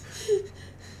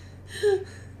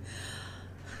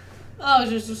 Oh,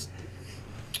 just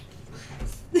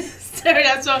staring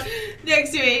at someone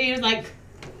next to me, and he was like,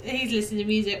 he's listening to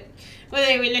music.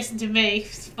 Whether he would listen to me,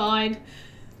 it's fine.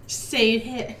 Just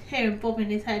hear him bobbing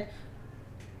his head.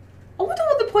 I wonder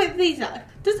what the point of these are.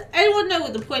 Does anyone know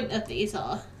what the point of these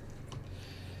are?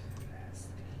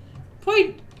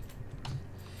 Point.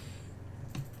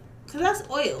 Because that's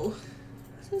oil.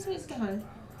 So it's down.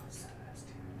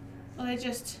 Or they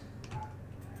just.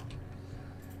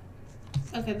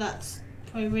 Okay, that's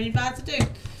probably really bad to do.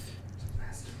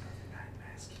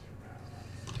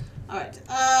 Alright,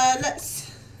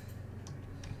 let's.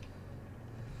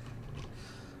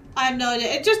 I have no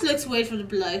idea. It just looks weird from the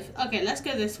below. Okay, let's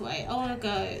go this way. I want to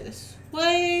go this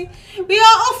way. We are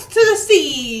off to the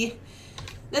sea.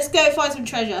 Let's go find some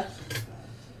treasure.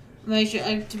 Make sure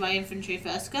I empty my inventory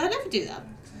first. I never do that.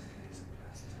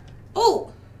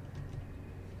 Oh!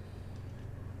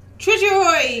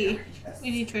 Treasure! We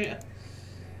need treasure.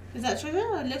 Is that treasure?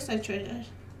 It looks like treasure.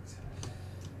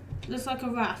 Looks like a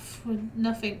raft with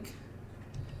nothing.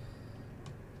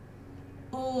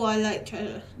 Oh, I like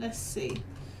treasure. Let's see.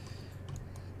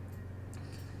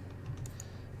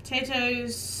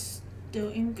 Potatoes,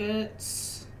 steel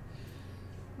ingots,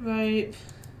 rope.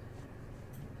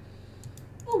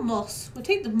 Oh, moss. We'll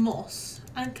take the moss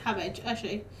and cabbage.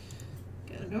 Actually,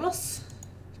 get the moss.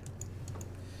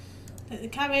 Take the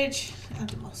cabbage and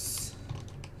the moss.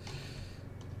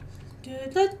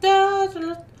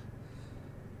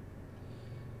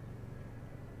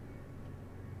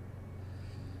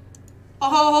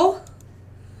 Oh,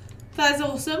 that's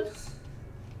awesome.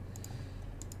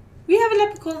 We have a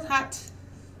leprechaun hat.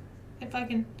 If I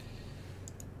can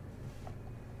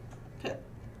put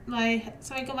my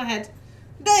something on my head.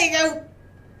 There you go.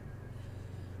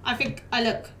 I think I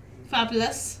look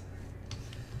fabulous.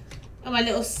 And my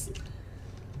little.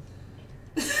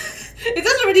 It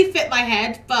doesn't really fit my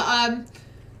head, but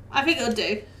I think it'll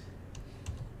do.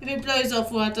 If it blows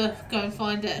off, we'll have to go and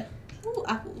find it. Ooh,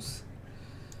 apples.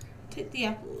 Take the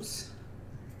apples.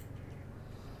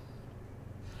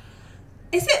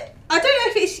 Is it? I don't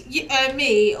know if it's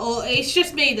me or it's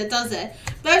just me that does it.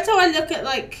 But every time I look at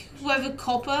like whether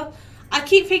copper, I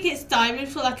keep thinking it's diamond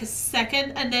for like a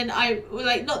second, and then I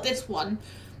like not this one,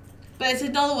 but it's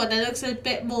another one that looks a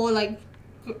bit more like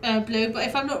blue. But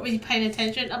if I'm not really paying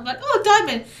attention, I'm like, oh,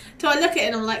 diamond. So I look at it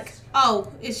and I'm like,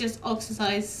 oh, it's just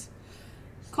oxidized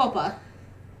copper.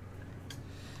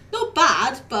 Not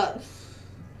bad, but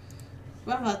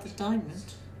what about the diamond?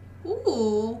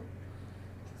 Ooh.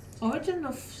 Origin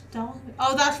of diamond.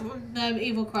 Oh, that's from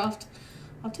Evil Craft.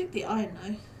 I'll take the iron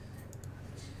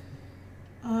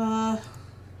though.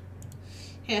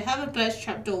 Here, have a birch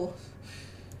trap door.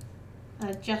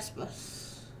 Jasper.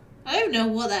 I don't know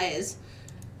what that is.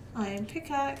 Iron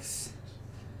pickaxe.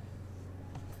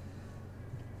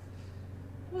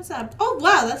 What's that? Oh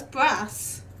wow, that's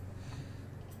brass.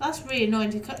 That's really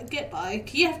annoying to get by.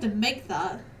 You have to make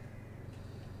that.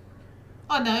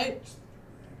 Oh no.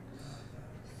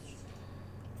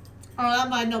 Oh, that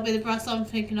might not be the brass I'm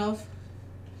thinking of.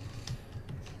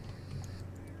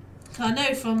 So I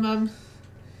know from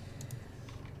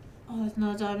oh, there's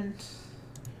no diamond.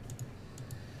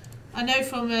 I know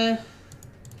from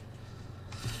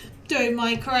doing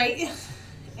my crate,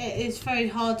 it is very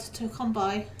hard to come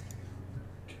by.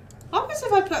 What happens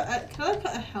if I put? Can I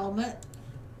put a helmet?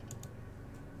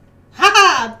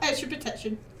 Haha! Extra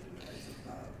protection.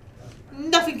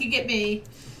 Nothing can get me.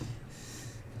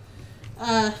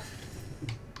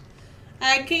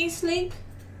 Can you sleep?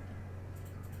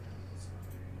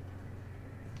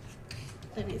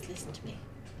 Nobody's listened to me.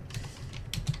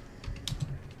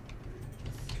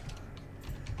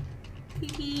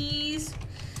 Please.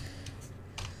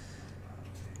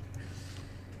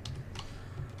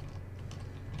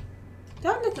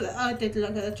 Don't look at that. Oh, I did look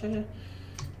at the treasure.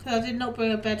 Because I did not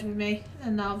bring a bed with me.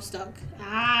 And now I'm stuck.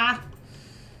 Ah!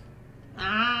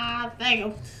 Ah, there you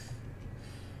go.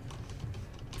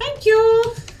 Thank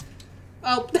you.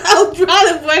 Oh, I'll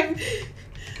try to wing.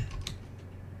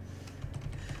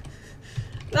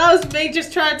 That was me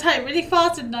just trying to type really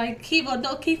fast and my keyboard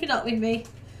not keeping up with me.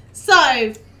 So,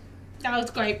 that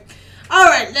was great.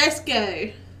 Alright, let's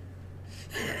go.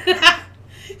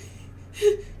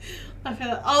 I feel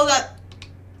like, oh,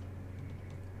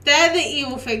 they're the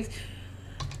evil things.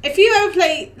 If you ever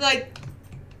play, like,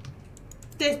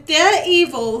 they're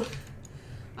evil.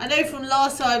 I know from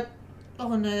last time.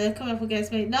 Oh no, they're coming up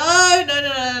against me. No,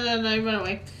 run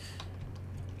away.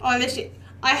 Oh, literally,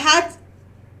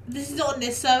 this is not on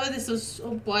this server, this was a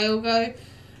while ago.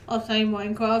 I was playing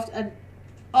Minecraft and,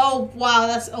 oh wow,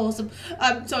 that's awesome.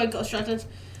 Sorry, got distracted.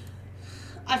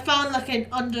 I found like I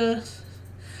don't know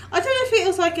if it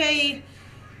was like a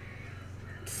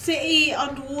city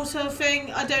underwater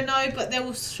thing, I don't know, but they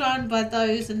were surrounded by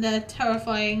those and they're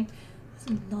terrifying.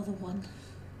 There's another one.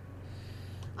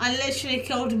 I literally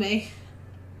killed me.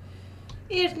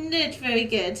 It did very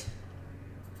good.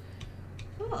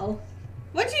 Oh.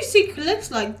 Where do you see cliffs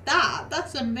like that?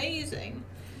 That's amazing.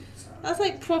 That's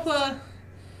like proper...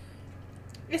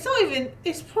 It's not even...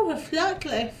 It's proper flat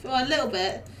cliff. Or a little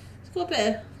bit. It's got a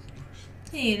bit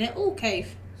of... in it. All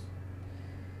cave.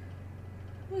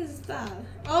 What is that?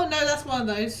 Oh no, that's one of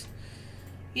those.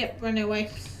 Yep, run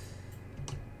away.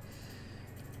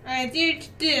 I do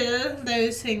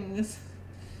those things.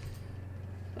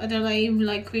 I don't even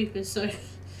like creepers, so...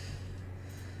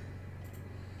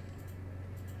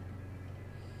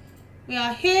 We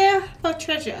are here for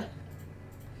treasure.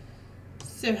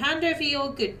 So hand over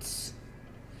your goods.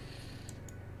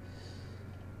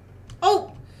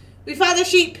 Oh! We found a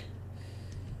sheep!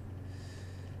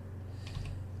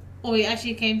 Oh, we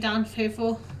actually came down here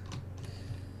for...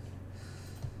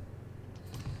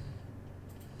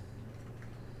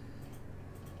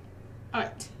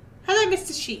 Alright. Hello,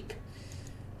 Mr. Sheep.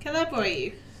 Can I borrow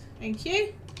you? Thank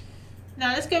you.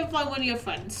 Now let's go and find one of your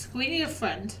friends. We need a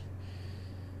friend.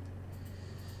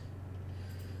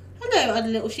 Hello, other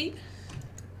little sheep.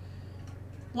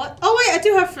 What? Oh wait, I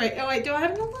do have 3. Oh wait, do I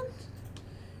have another one?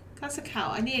 That's a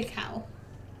cow. I need a cow.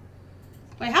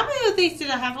 Wait, how many of these did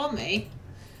I have on me?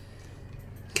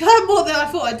 More than I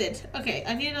thought I did. Okay,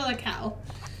 I need another cow.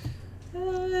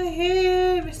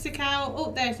 Here, Mr. Cow.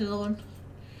 Oh, there's another one.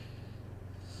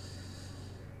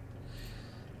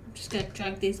 I'm just gonna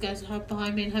drag these guys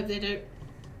behind me and hope they don't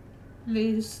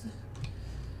lose.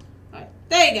 Right,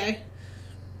 there you go.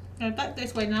 Go back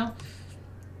this way now.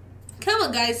 Come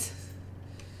on, guys.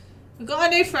 We've got our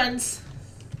new friends.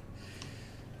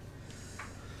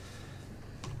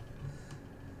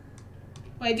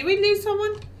 Wait, did we lose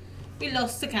someone? We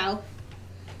lost the cow.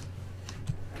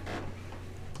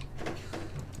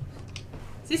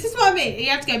 This is what I mean. You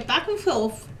have to go back and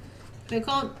forth. They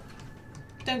can't.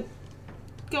 Don't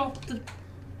go off the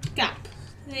gap.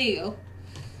 There you go.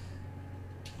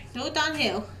 It's all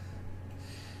downhill.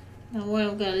 No,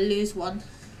 we're gonna lose one.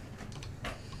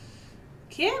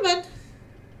 Come on.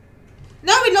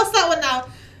 No, we lost that one now.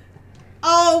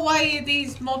 Oh, why are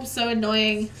these mobs so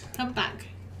annoying? Come back.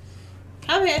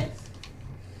 Come here.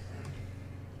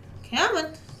 Come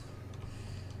on.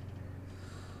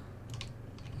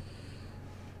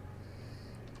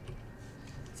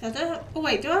 So I don't have, oh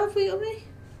wait, do I have wheat on me?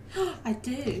 I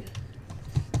do.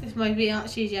 This might be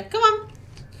much easier. Come on.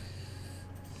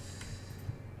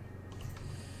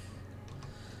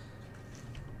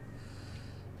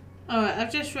 Alright,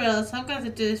 I've just realised I'm going to have to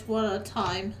do this one at a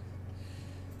time.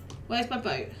 Where's my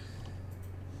boat?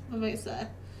 My boat's there.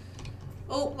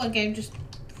 Oh, my game just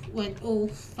went all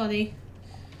funny.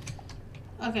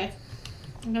 Okay,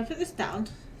 I'm going to put this down.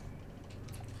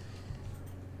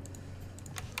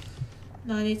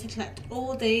 Now I need to collect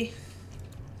all the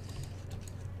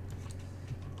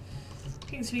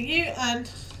things for you and...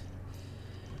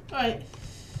 Alright,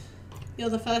 you're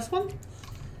the first one.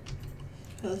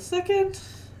 You're the second.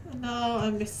 No,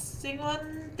 I'm missing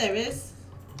one. There is.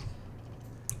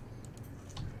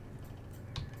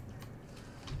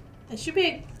 There should be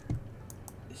a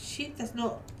sheep that's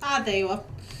not... Ah, there you are.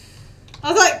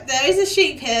 I was like, there is a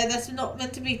sheep here that's not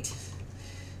meant to be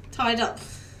tied up.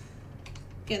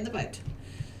 Get in the boat.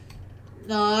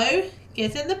 No,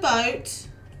 get in the boat.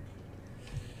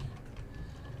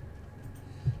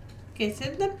 Get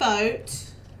in the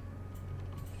boat.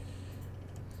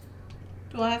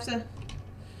 Do I have to...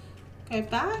 go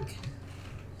back?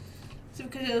 Is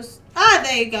it because it was... Ah,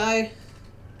 there you go. I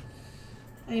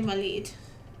need my lead.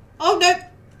 Oh, no.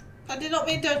 I did not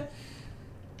mean to...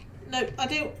 No, I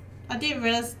didn't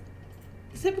realise.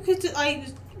 Is it because I...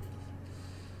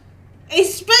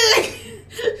 It's spinning!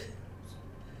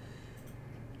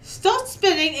 Stop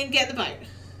spinning and get the boat.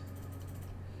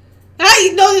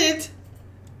 he nodded.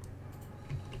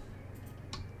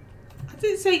 I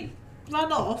didn't say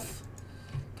run off.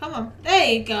 Come on. There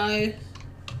you go.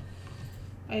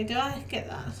 Wait, did I get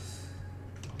that?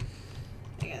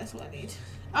 Okay, that's what I need.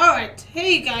 Alright, here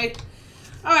you go.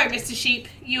 Alright, Mr. Sheep.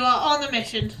 You are on a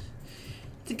mission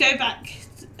to go back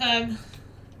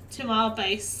to our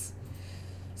base.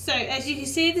 So, as you can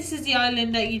see, this is the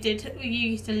island that you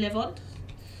used to live on.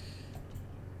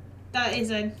 That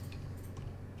is a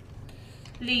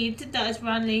lead that is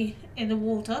randomly in the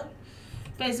water.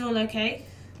 But it's all okay.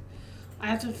 I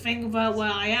have to think about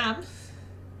where I am.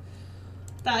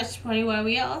 That's probably where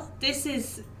we are. This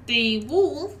is the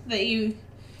wall that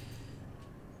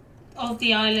of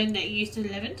the island that you used to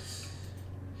live in.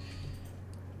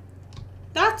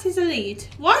 That is a lead.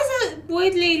 Why is there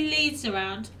weirdly leads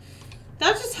around?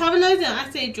 They'll just have a load and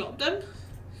actually drop them.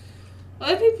 Or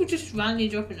are people just randomly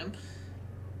dropping them?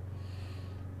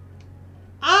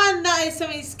 And that is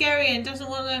something scary and doesn't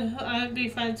want to be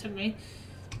friends with me.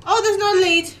 Oh, there's no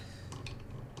lead.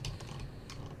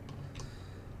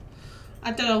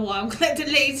 I don't know why I'm collecting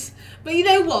leads. But you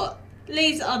know what?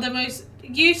 Leads are the most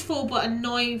useful but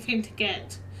annoying thing to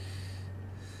get.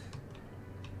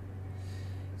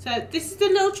 So this is the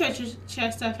little treasure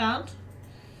chest I found.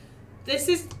 This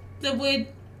is the weird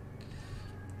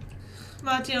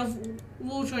mountain of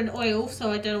water and oil, so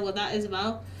I don't know what that is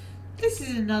about. This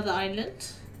is another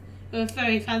island with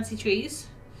very fancy trees.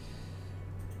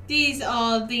 These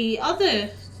are the other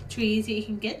trees that you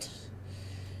can get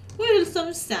with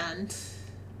some sand.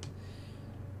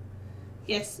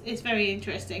 Yes, it's very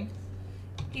interesting.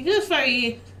 It looks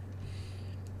very...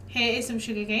 Here is some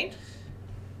sugarcane.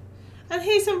 And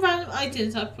here's some random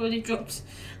items I probably dropped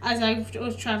as I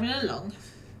was travelling along.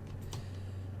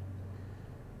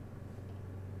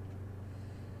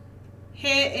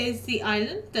 Here is the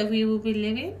island that we will be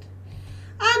living.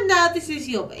 And now this is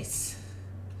your base.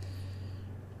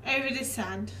 Over the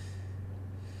sand.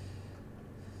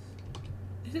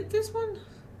 Is it this one?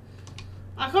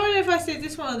 I can't remember if I said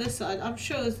this one or this side. I'm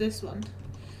sure it's this one.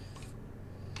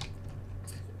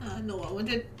 Not what I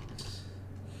wanted.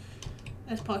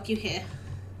 Let's park you here.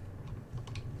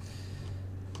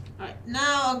 Alright,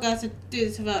 now I'm going to do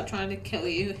this without trying to kill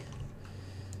you.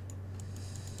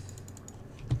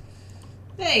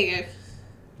 There you go.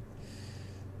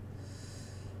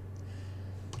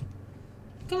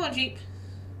 Come on, Jeep.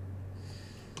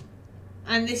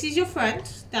 And this is your friend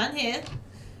down here.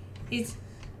 He's...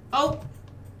 Oh!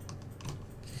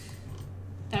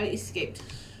 That escaped.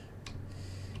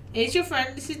 Here's your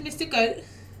friend. This is Mr. Goat.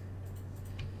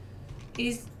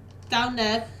 He's down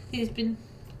there. He's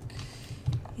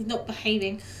not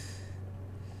behaving.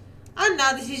 And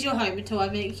now this is your home until I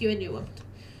make you a new one.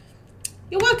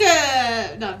 You're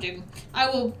welcome! No, I'm joking. I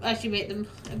will actually make them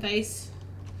a base.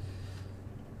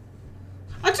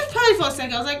 I just played for a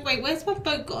second. I was like, wait, where's my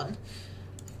boat gone?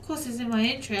 Of course, it's in my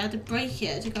entry. I had to break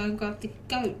it to go and grab the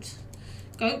goat.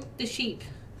 Goat, the sheep.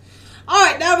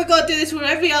 Alright, now we've got to do this with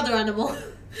every other animal.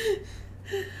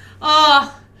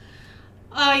 Oh,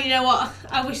 you know what?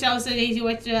 I wish that was an easy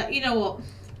way to do it. You know what?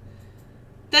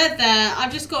 They're there.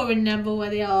 I've just got to remember where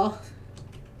they are.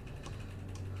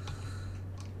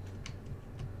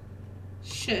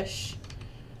 Shush.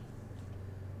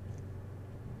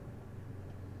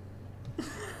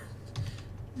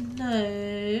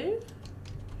 No.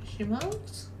 Question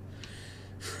marks.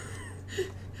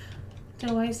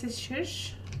 Don't know why it says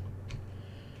shush.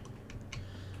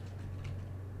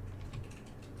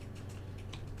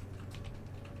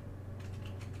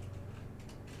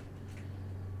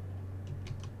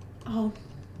 Oh.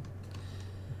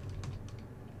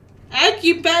 Ed,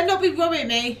 you better not be robbing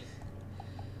me.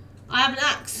 I have an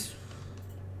axe.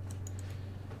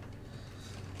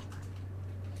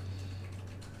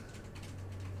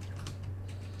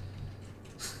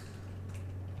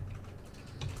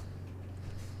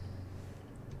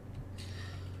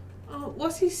 Oh,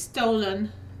 what's he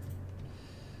stolen?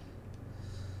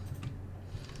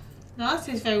 Now this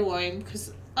is very worrying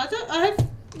because I have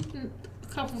a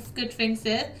couple of good things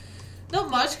there. Not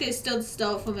much because it's still the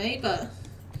start for me, but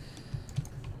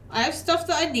I have stuff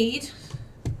that I need.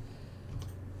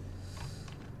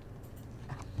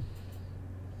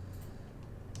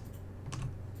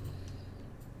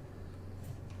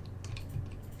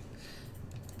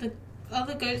 The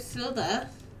other goat's still there.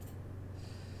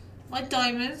 My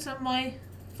diamonds and my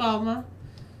farmer.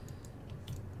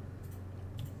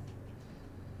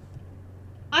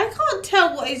 I can't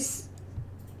tell what is...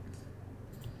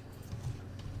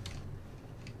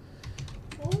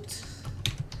 What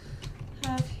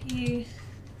have you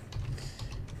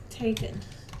taken?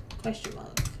 Question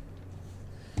mark.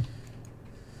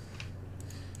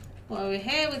 While we're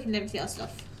here, we can empty our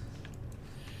stuff.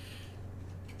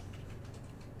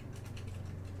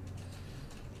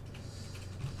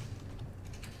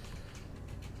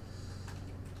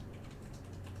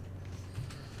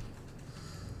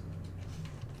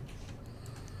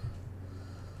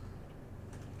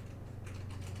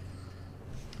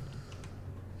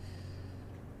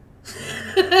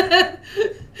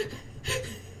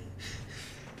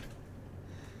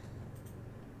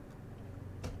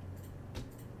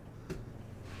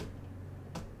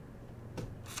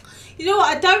 You know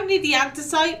what? I don't need the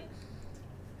anthracite,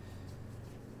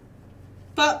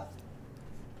 but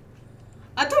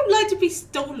I don't like to be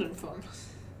stolen from.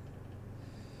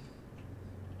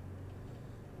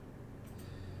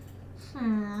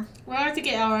 We'll have to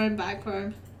get our own back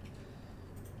room.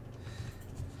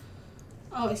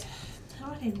 Oh, it's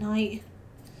already night.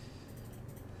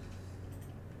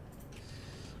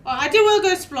 Oh, I do want to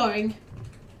go exploring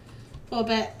for a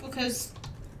bit because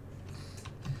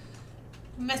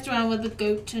I messed around with the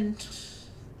goat and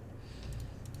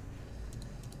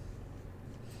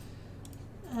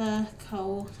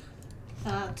coal.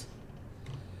 That.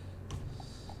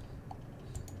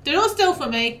 Do not steal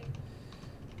from me.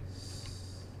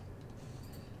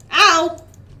 Ow!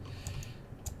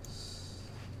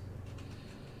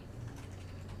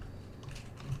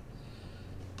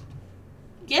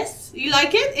 Yes, you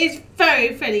like it? It's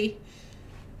very pretty.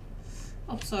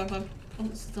 Oh, sorry, my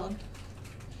comments is on.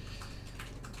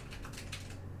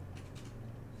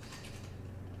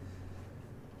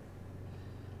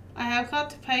 I have got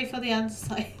to pay for the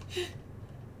anthracite.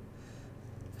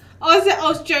 I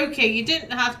was joking. You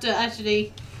didn't have to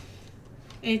actually.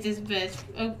 It disappeared.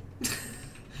 Oh.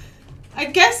 I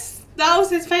guess that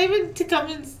was his payment to come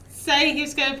and say he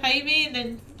was going to pay me and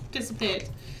then disappeared.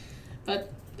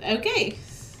 But okay.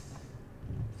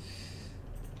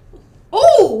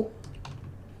 Oh!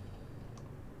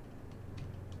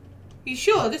 You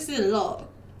sure? This is a lot.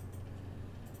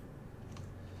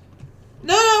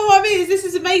 No, what I mean is this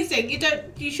is amazing.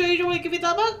 You sure you don't want to give me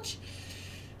that much?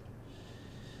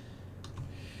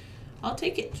 I'll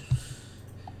take it.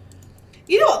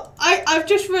 You know what? I've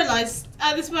just realised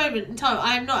at this moment in time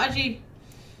I have not actually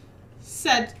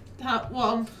said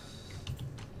what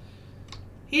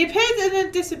he appeared and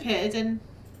then disappeared and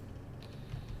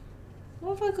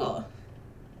what have I got?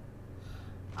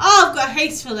 Oh, I've got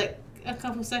haste for like a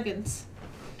couple seconds.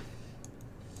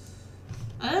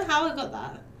 I don't know how I got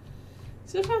that.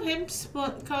 Is it from him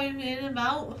coming in and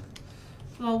out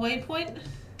from our waypoint?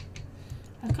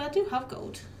 I do have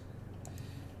gold.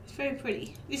 It's very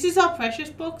pretty. This is our precious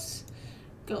box.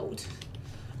 Gold.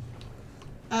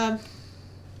 Alright,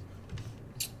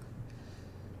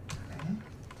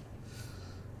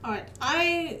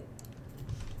 I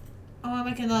want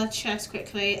to make another chest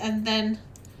quickly and then...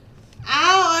 Ow,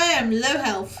 I am low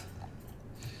health.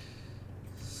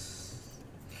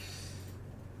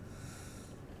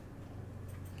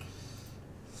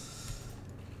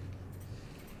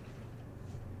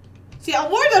 See,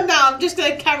 I'm worried of now. I'm just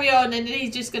going to carry on and then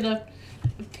he's just going to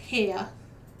appear.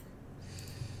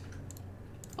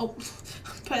 Oh,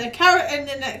 put a carrot in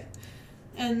the neck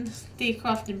and the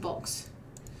crafting box.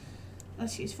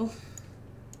 That's useful.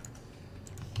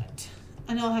 Right.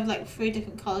 I know I have like 3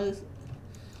 different colours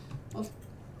of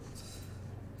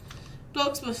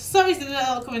blocks, but for some reason they're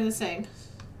all coming the same.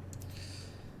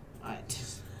 Right.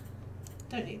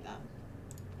 Don't need that.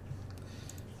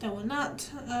 Don't want that.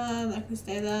 That can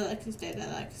stay there, that can stay there,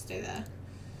 that can stay there.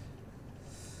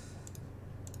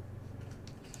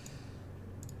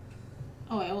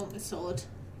 Oh, I want the sword.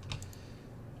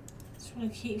 Just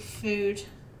want to keep food.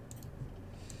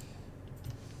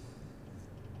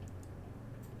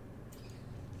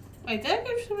 Wait, did I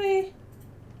give somebody...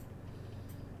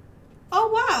 Oh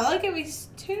wow, that gave me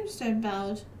tombstone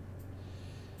bound.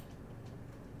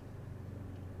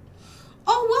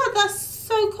 Oh wow, that's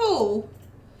so cool.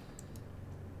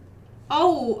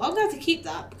 Oh, I'm going to have to keep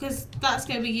that because that's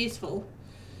going to be useful.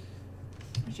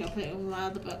 Actually, I'll put it in my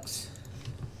other books.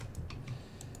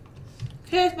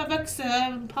 Here's my books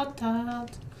and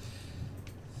podcast.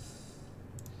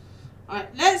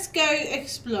 Alright, let's go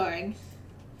exploring.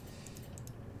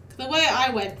 The way I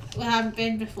went, we haven't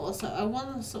been before, so I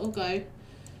want to sort of go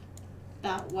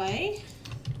that way.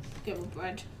 Get more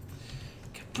bread.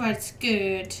 Bread's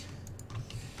good.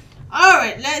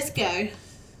 Alright, let's go.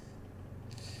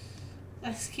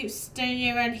 Let's keep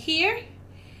staying around here.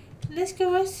 Let's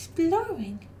go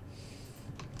exploring.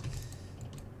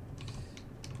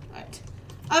 Right.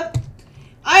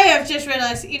 I have just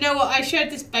realised, you know what, I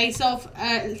showed this base off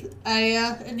in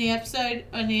the episode,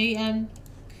 on the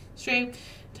stream.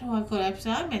 I don't know what I call it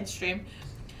episode, I meant stream.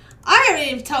 I haven't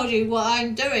even told you what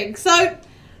I'm doing. So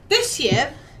this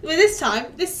year, this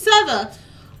server,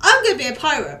 I'm going to be a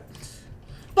pirate.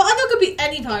 But I'm not going to be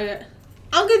any pirate.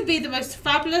 I'm going to be the most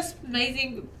fabulous,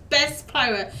 amazing, best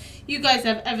pirate you guys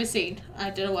have ever seen. I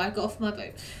don't know why I got off my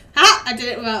boat. Ha! I did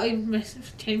it without even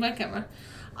changing my camera.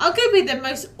 I'm going to be the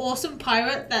most awesome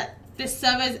pirate that this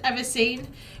server has ever seen.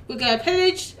 We're going to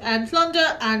pillage and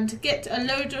plunder and get a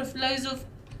loads of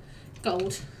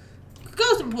gold.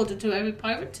 Gold's important to every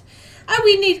pirate. And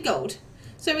we need gold.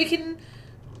 So we can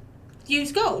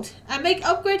use gold and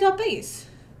upgrade our base.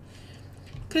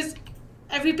 Because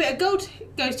every bit of gold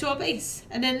goes to our base.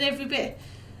 And then every bit.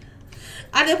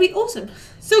 And it'll be awesome.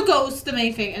 So gold's the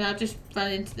main thing, and I've just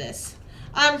run into this.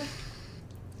 But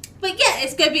yeah,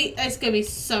 it's gonna be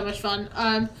so much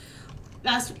fun.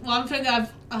 That's one thing okay,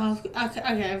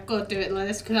 I've got to do it like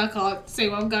this because I can't see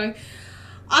where I'm going.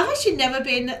 I've actually never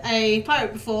been a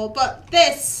pirate before, but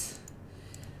this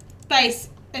base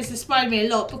has inspired me a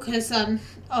lot because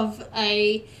of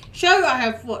a show I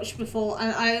have watched before,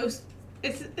 and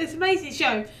it's an amazing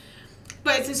show,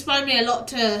 but it's inspired me a lot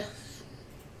to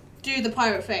do the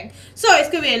pirate thing. So it's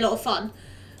gonna be a lot of fun.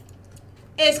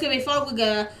 It's gonna be fun. We're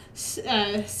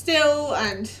gonna steal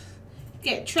and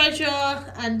get treasure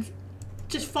and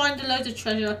just find a load of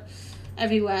treasure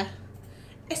everywhere.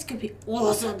 It's gonna be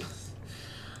awesome.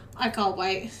 I can't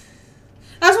wait.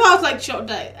 That's why I was like shocked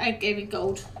that I gave me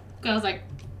gold. Because I was like,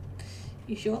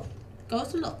 you sure?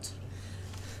 Gold's a lot.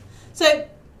 So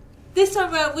this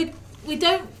time around we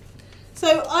don't.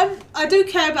 So I do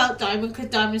care about diamond because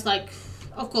diamond's like,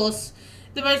 of course,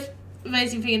 the most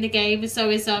amazing thing in the game. So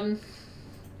is I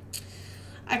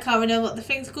can't remember what the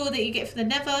thing's called that you get for the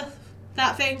nether.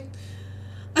 That thing.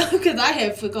 Because I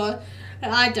have forgot.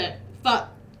 I don't. But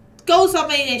gold's our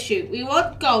main issue. We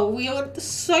want gold. We want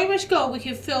so much gold we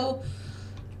can fill.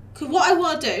 Because what I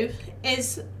want to do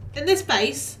is, in this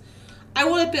base, I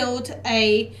want to build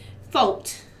a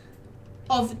vault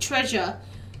of treasure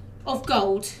of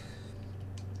gold.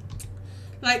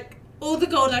 Like, all the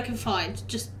gold I can find.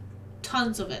 Just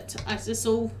tons of it. It's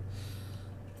all.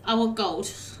 I want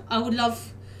gold. I would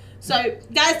love. So,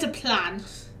 that is the plan.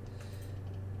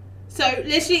 So,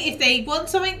 literally, if they want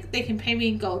something, they can pay me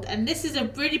in gold. And this is a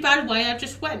really bad way I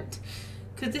just went.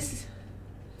 Because this is...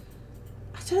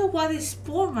 I don't know why they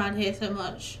spawn around here so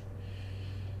much.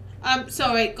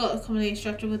 Sorry, got completely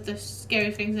distracted with the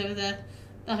scary things over there.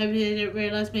 I hope they didn't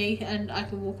realise me and I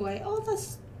can walk away. Oh,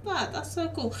 that's so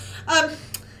cool.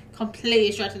 Completely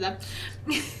distracted them.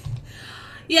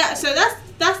 Yeah, so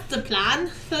that's the plan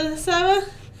for the server.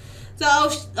 So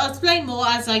I'll explain more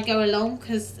as I go along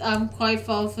because I'm quite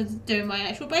far from doing my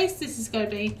actual base. This is going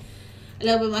to be a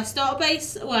little bit of my starter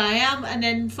base where I am, and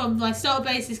then from my starter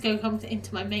base it's going to come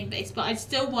into my main base. But I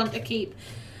still want to keep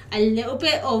a little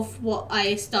bit of what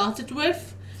I started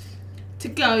with to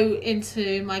go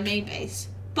into my main base.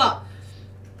 But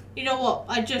you know what?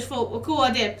 I just thought a cool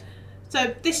idea.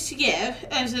 So this year,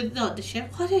 not this year.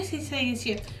 Why did I keep saying this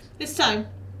year? This time.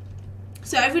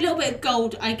 So every little bit of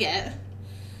gold I get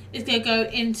is going to go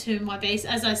into my base,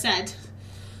 as I said.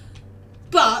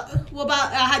 But what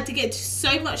about I had to get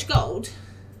so much gold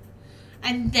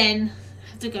and then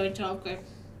have to go into upgrade?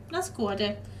 That's a cool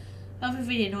idea. That would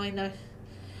be really annoying though.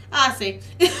 I see.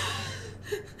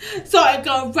 So I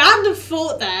got a random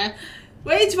thought there,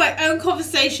 went into my own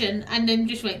conversation, and then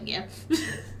just went, yeah.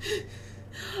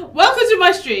 Welcome to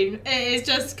my stream. It is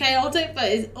just chaotic, but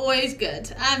it's always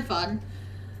good and fun.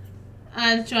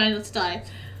 And trying not to die.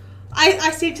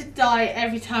 I seem to die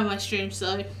every time I stream,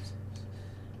 so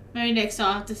maybe next time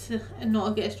I have to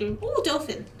not get a stream. Oh,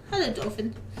 dolphin. Hello,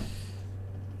 dolphin.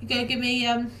 You gonna give me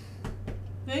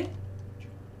me?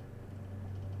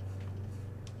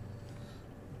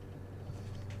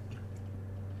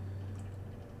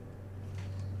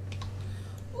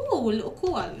 Oh, a little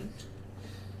cool island.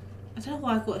 I don't know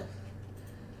why I got it.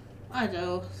 I don't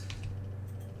know.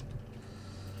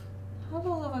 How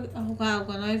long have I... Oh wow, I've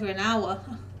gone over an hour.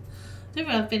 I don't think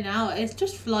I've been an hour. It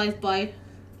just flies by.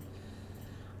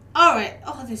 Alright.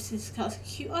 Oh, this is a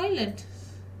cute island.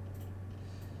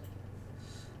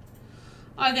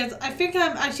 Alright guys, I think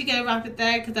I'm actually going to wrap it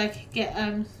there because I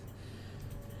can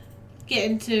get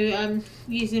into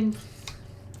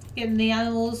getting the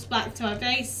animals back to my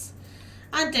base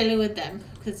and dealing with them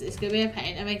because it's going to be a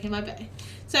pain in making my base.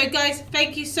 So guys,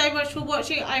 thank you so much for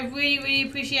watching. I really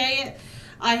appreciate it.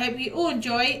 I hope you all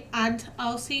enjoy and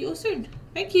I'll see you all soon.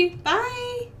 Thank you.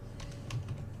 Bye.